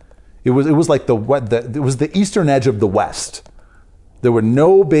America. It was like it was the eastern edge of the West. There were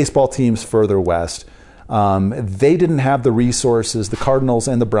no baseball teams further west. They didn't have the resources. The Cardinals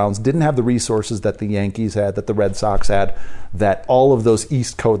and the Browns didn't have the resources that the Yankees had, that the Red Sox had, that all of those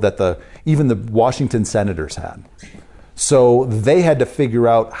East Coast, even the Washington Senators had. So they had to figure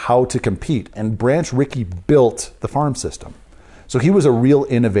out how to compete. And Branch Rickey built the farm system. So he was a real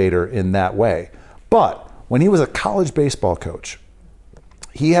innovator in that way. But when he was a college baseball coach,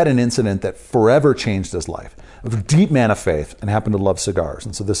 he had an incident that forever changed his life. A deep man of faith and happened to love cigars.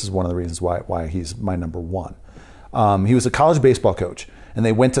 And so this is one of the reasons why he's my number one. He was a college baseball coach, and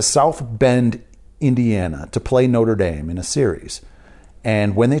they went to South Bend, Indiana to play Notre Dame in a series.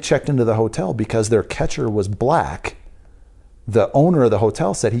 And when they checked into the hotel, because their catcher was black, the owner of the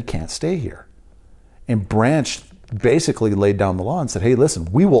hotel said he can't stay here. And Branch basically laid down the law and said, hey, listen,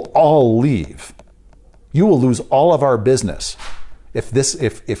 we will all leave. You will lose all of our business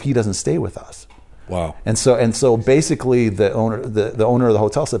if he doesn't stay with us. Wow. And so basically the owner of the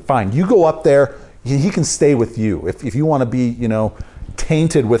hotel said, fine, you go up there, he can stay with you. If you want to be,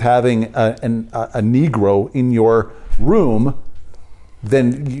 tainted with having a Negro in your room,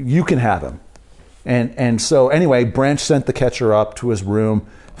 then you can have him. And so anyway, Branch sent the catcher up to his room,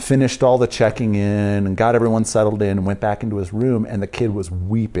 finished all the checking in, and got everyone settled in, and went back into his room, and the kid was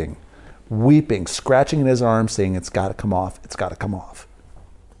weeping, scratching in his arm, saying, it's got to come off, it's got to come off.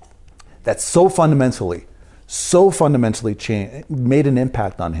 That so fundamentally made an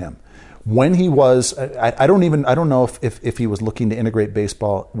impact on him. when he was, I don't know if he was looking to integrate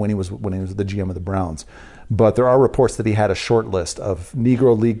baseball when he was the GM of the Browns, but there are reports that he had a short list of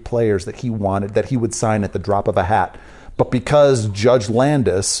Negro League players that he wanted, that he would sign at the drop of a hat. But because Judge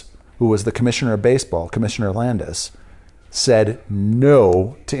Landis, who was the commissioner of baseball, Commissioner Landis, said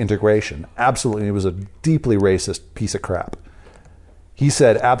no to integration, absolutely, he was a deeply racist piece of crap. He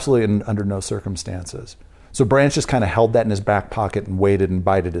said absolutely under no circumstances. So Branch just kind of held that in his back pocket and waited and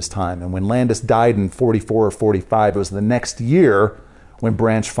bided his time. And when Landis died in 44 or 45, it was the next year when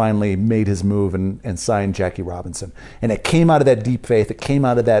Branch finally made his move and signed Jackie Robinson. And it came out of that deep faith. It came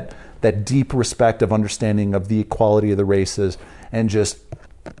out of that deep respect of understanding of the equality of the races. And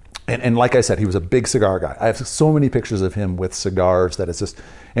like I said, he was a big cigar guy. I have so many pictures of him with cigars that it's just...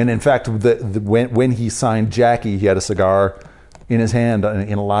 And in fact, when he signed Jackie, he had a cigar in his hand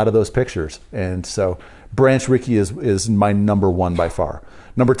in a lot of those pictures. And so Branch Rickey is my number one by far.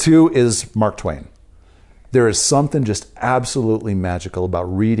 Number two is Mark Twain. There is something just absolutely magical about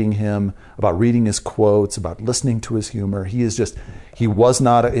reading him, about reading his quotes, about listening to his humor. He was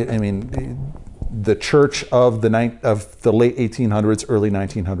not, the church of the late 1800s, early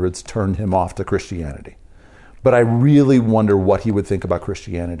 1900s turned him off to Christianity. But I really wonder what he would think about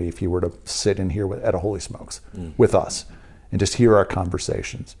Christianity if he were to sit in here at a Holy Smokes with us and just hear our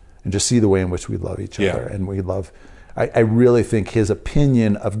conversations and just see the way in which we love each other. And we love... I really think his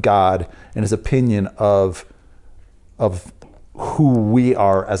opinion of God and his opinion of who we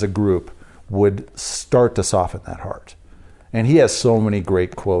are as a group would start to soften that heart. And he has so many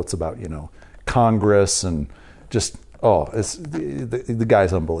great quotes about, Congress and just, the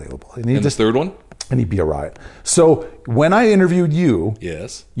guy's unbelievable. And the third one? And he'd be a riot. So when I interviewed you,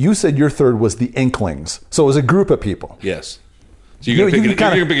 yes, you said your third was the Inklings. So it was a group of people. Yes. So you're going to pick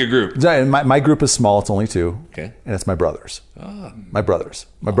a group. My group is small. It's only two. Okay. And it's my brothers. My brothers.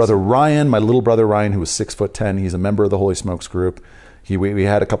 My brother Ryan, my little brother Ryan, who was 6'10". He's a member of the Holy Smokes group. We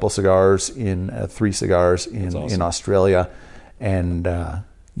had a couple of cigars three cigars in Australia. And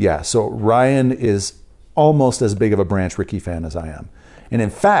so Ryan is almost as big of a Branch Rickey fan as I am. And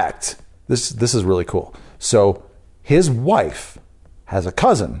in fact, this is really cool. So his wife has a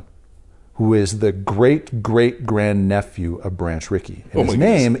cousin who is the great-great-grandnephew of Branch Rickey. And his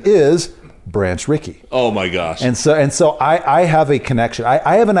name is Branch Rickey. Oh, my gosh. And so I have a connection.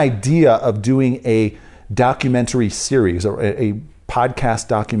 I have an idea of doing a documentary series, or a podcast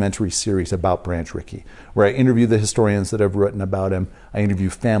documentary series about Branch Rickey, where I interview the historians that have written about him. I interview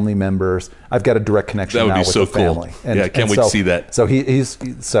family members. I've got a direct connection now with the family. Cool. I can't wait to see that. So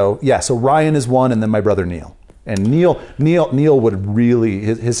so Ryan is one, and then my brother Neil. And Neil would really,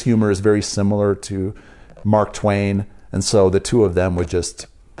 his humor is very similar to Mark Twain, and so the two of them would just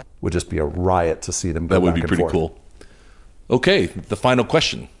be a riot to see them go back and forth. That would be pretty cool. Okay, the final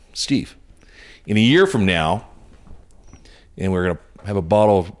question, Steve. In a year from now, and we're going to have a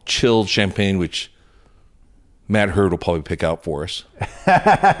bottle of chilled champagne, which Matt Hurd will probably pick out for us,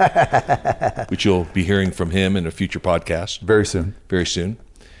 which you'll be hearing from him in a future podcast. Very soon. Very soon.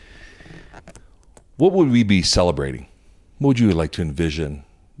 What would we be celebrating? What would you like to envision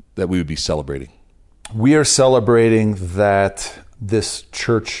that we would be celebrating? We are celebrating that this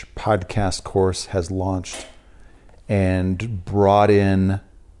church podcast course has launched and brought in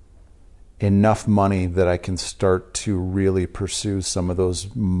enough money that I can start to really pursue some of those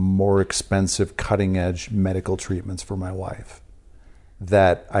more expensive, cutting-edge medical treatments for my wife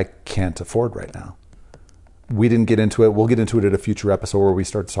that I can't afford right now. We didn't get into it. We'll get into it at a future episode where we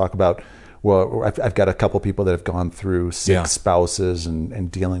start to talk about, well, I've got a couple people that have gone through sick spouses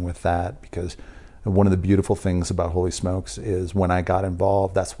and dealing with that, because one of the beautiful things about Holy Smokes is when I got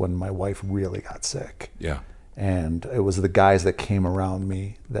involved, that's when my wife really got sick. Yeah. And it was the guys that came around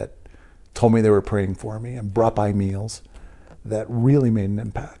me that told me they were praying for me and brought by meals that really made an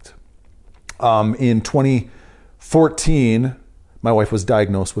impact. In 2014, my wife was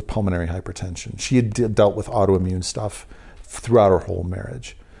diagnosed with pulmonary hypertension. She had dealt with autoimmune stuff throughout her whole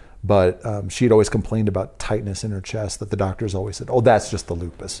marriage. But she had always complained about tightness in her chest, that the doctors always said, oh, that's just the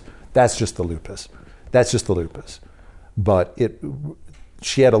lupus. That's just the lupus. That's just the lupus. But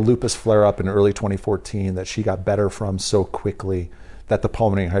she had a lupus flare-up in early 2014 that she got better from so quickly that the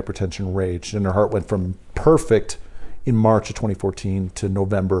pulmonary hypertension raged, and her heart went from perfect in March of 2014 to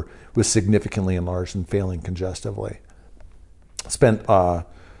November was significantly enlarged and failing congestively. She spent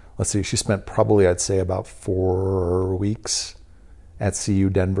probably, I'd say, about 4 weeks at CU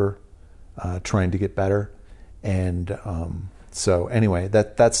Denver, trying to get better. And so anyway,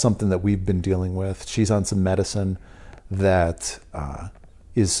 that's something that we've been dealing with. She's on some medicine that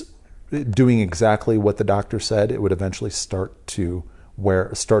is doing exactly what the doctor said it would eventually start to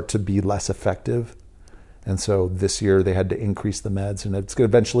start to be less effective. And so this year they had to increase the meds, and it's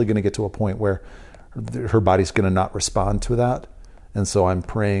eventually going to get to a point where her body's going to not respond to that. And so I'm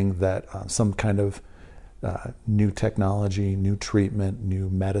praying that some kind of new technology, new treatment, new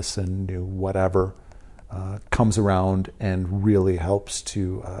medicine, new whatever comes around and really helps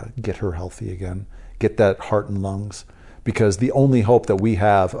to get her healthy again, get that heart and lungs. Because the only hope that we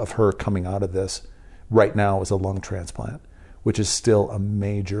have of her coming out of this right now is a lung transplant, which is still a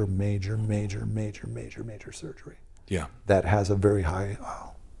major, major, major, major, major, major surgery. Yeah. That has a very high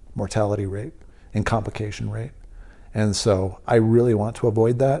mortality rate and complication rate. And so I really want to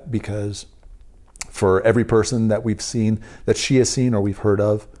avoid that, because for every person that we've seen, that she has seen or we've heard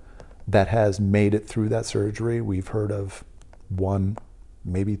of, that has made it through that surgery, we've heard of one,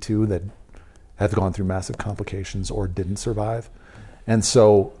 maybe two that have gone through massive complications or didn't survive. And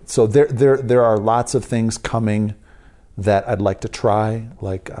so there are lots of things coming that I'd like to try,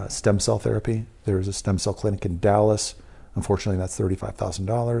 like stem cell therapy. There's a stem cell clinic in Dallas. Unfortunately, that's $35,000.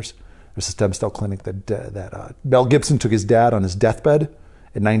 There's a stem cell clinic that Mel Gibson took his dad on his deathbed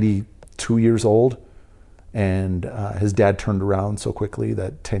at 92 years old, and his dad turned around so quickly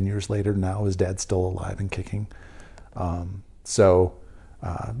that 10 years later, now his dad's still alive and kicking.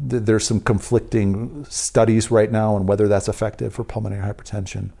 There's some conflicting studies right now on whether that's effective for pulmonary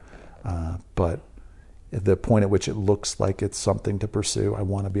hypertension. But at the point at which it looks like it's something to pursue, I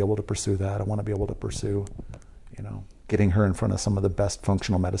want to be able to pursue that. I want to be able to pursue, getting her in front of some of the best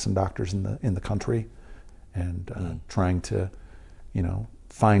functional medicine doctors in the country, and trying to,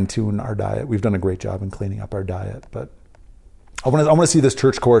 fine tune our diet. We've done a great job in cleaning up our diet, but I want to see this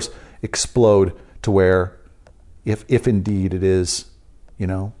church course explode to where, if indeed it is,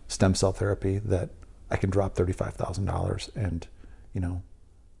 stem cell therapy, that I can drop $35,000 and,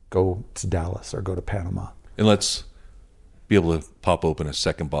 go to Dallas or go to Panama. And let's be able to pop open a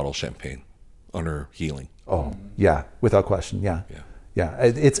second bottle of champagne on her healing. Oh, yeah, without question. Yeah.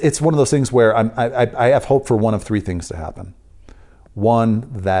 It's one of those things where I have hope for one of three things to happen. One,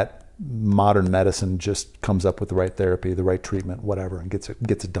 that modern medicine just comes up with the right therapy, the right treatment, whatever, and gets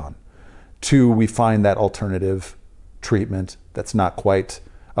it done. Two, we find that alternative treatment that's not quite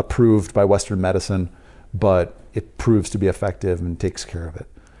approved by Western medicine, but it proves to be effective and takes care of it.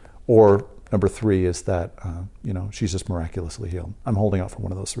 Or number three is that, she's just miraculously healed. I'm holding out for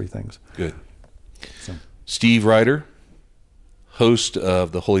one of those three things. Good. So. Steve Ryder, host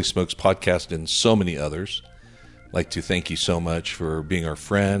of the Holy Smokes podcast and so many others. I'd like to thank you so much for being our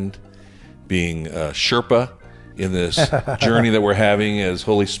friend, being a Sherpa in this journey that we're having as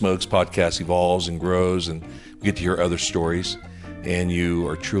Holy Smokes podcast evolves and grows, and we get to hear other stories. And you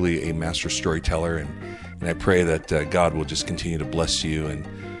are truly a master storyteller, and I pray that God will just continue to bless you and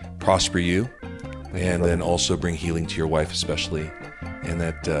prosper you, and then also bring healing to your wife especially, and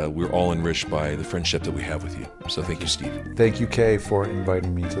that we're all enriched by the friendship that we have with you. So thank you, Steve. Thank you, Kay, for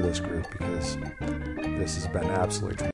inviting me to this group, because this has been absolutely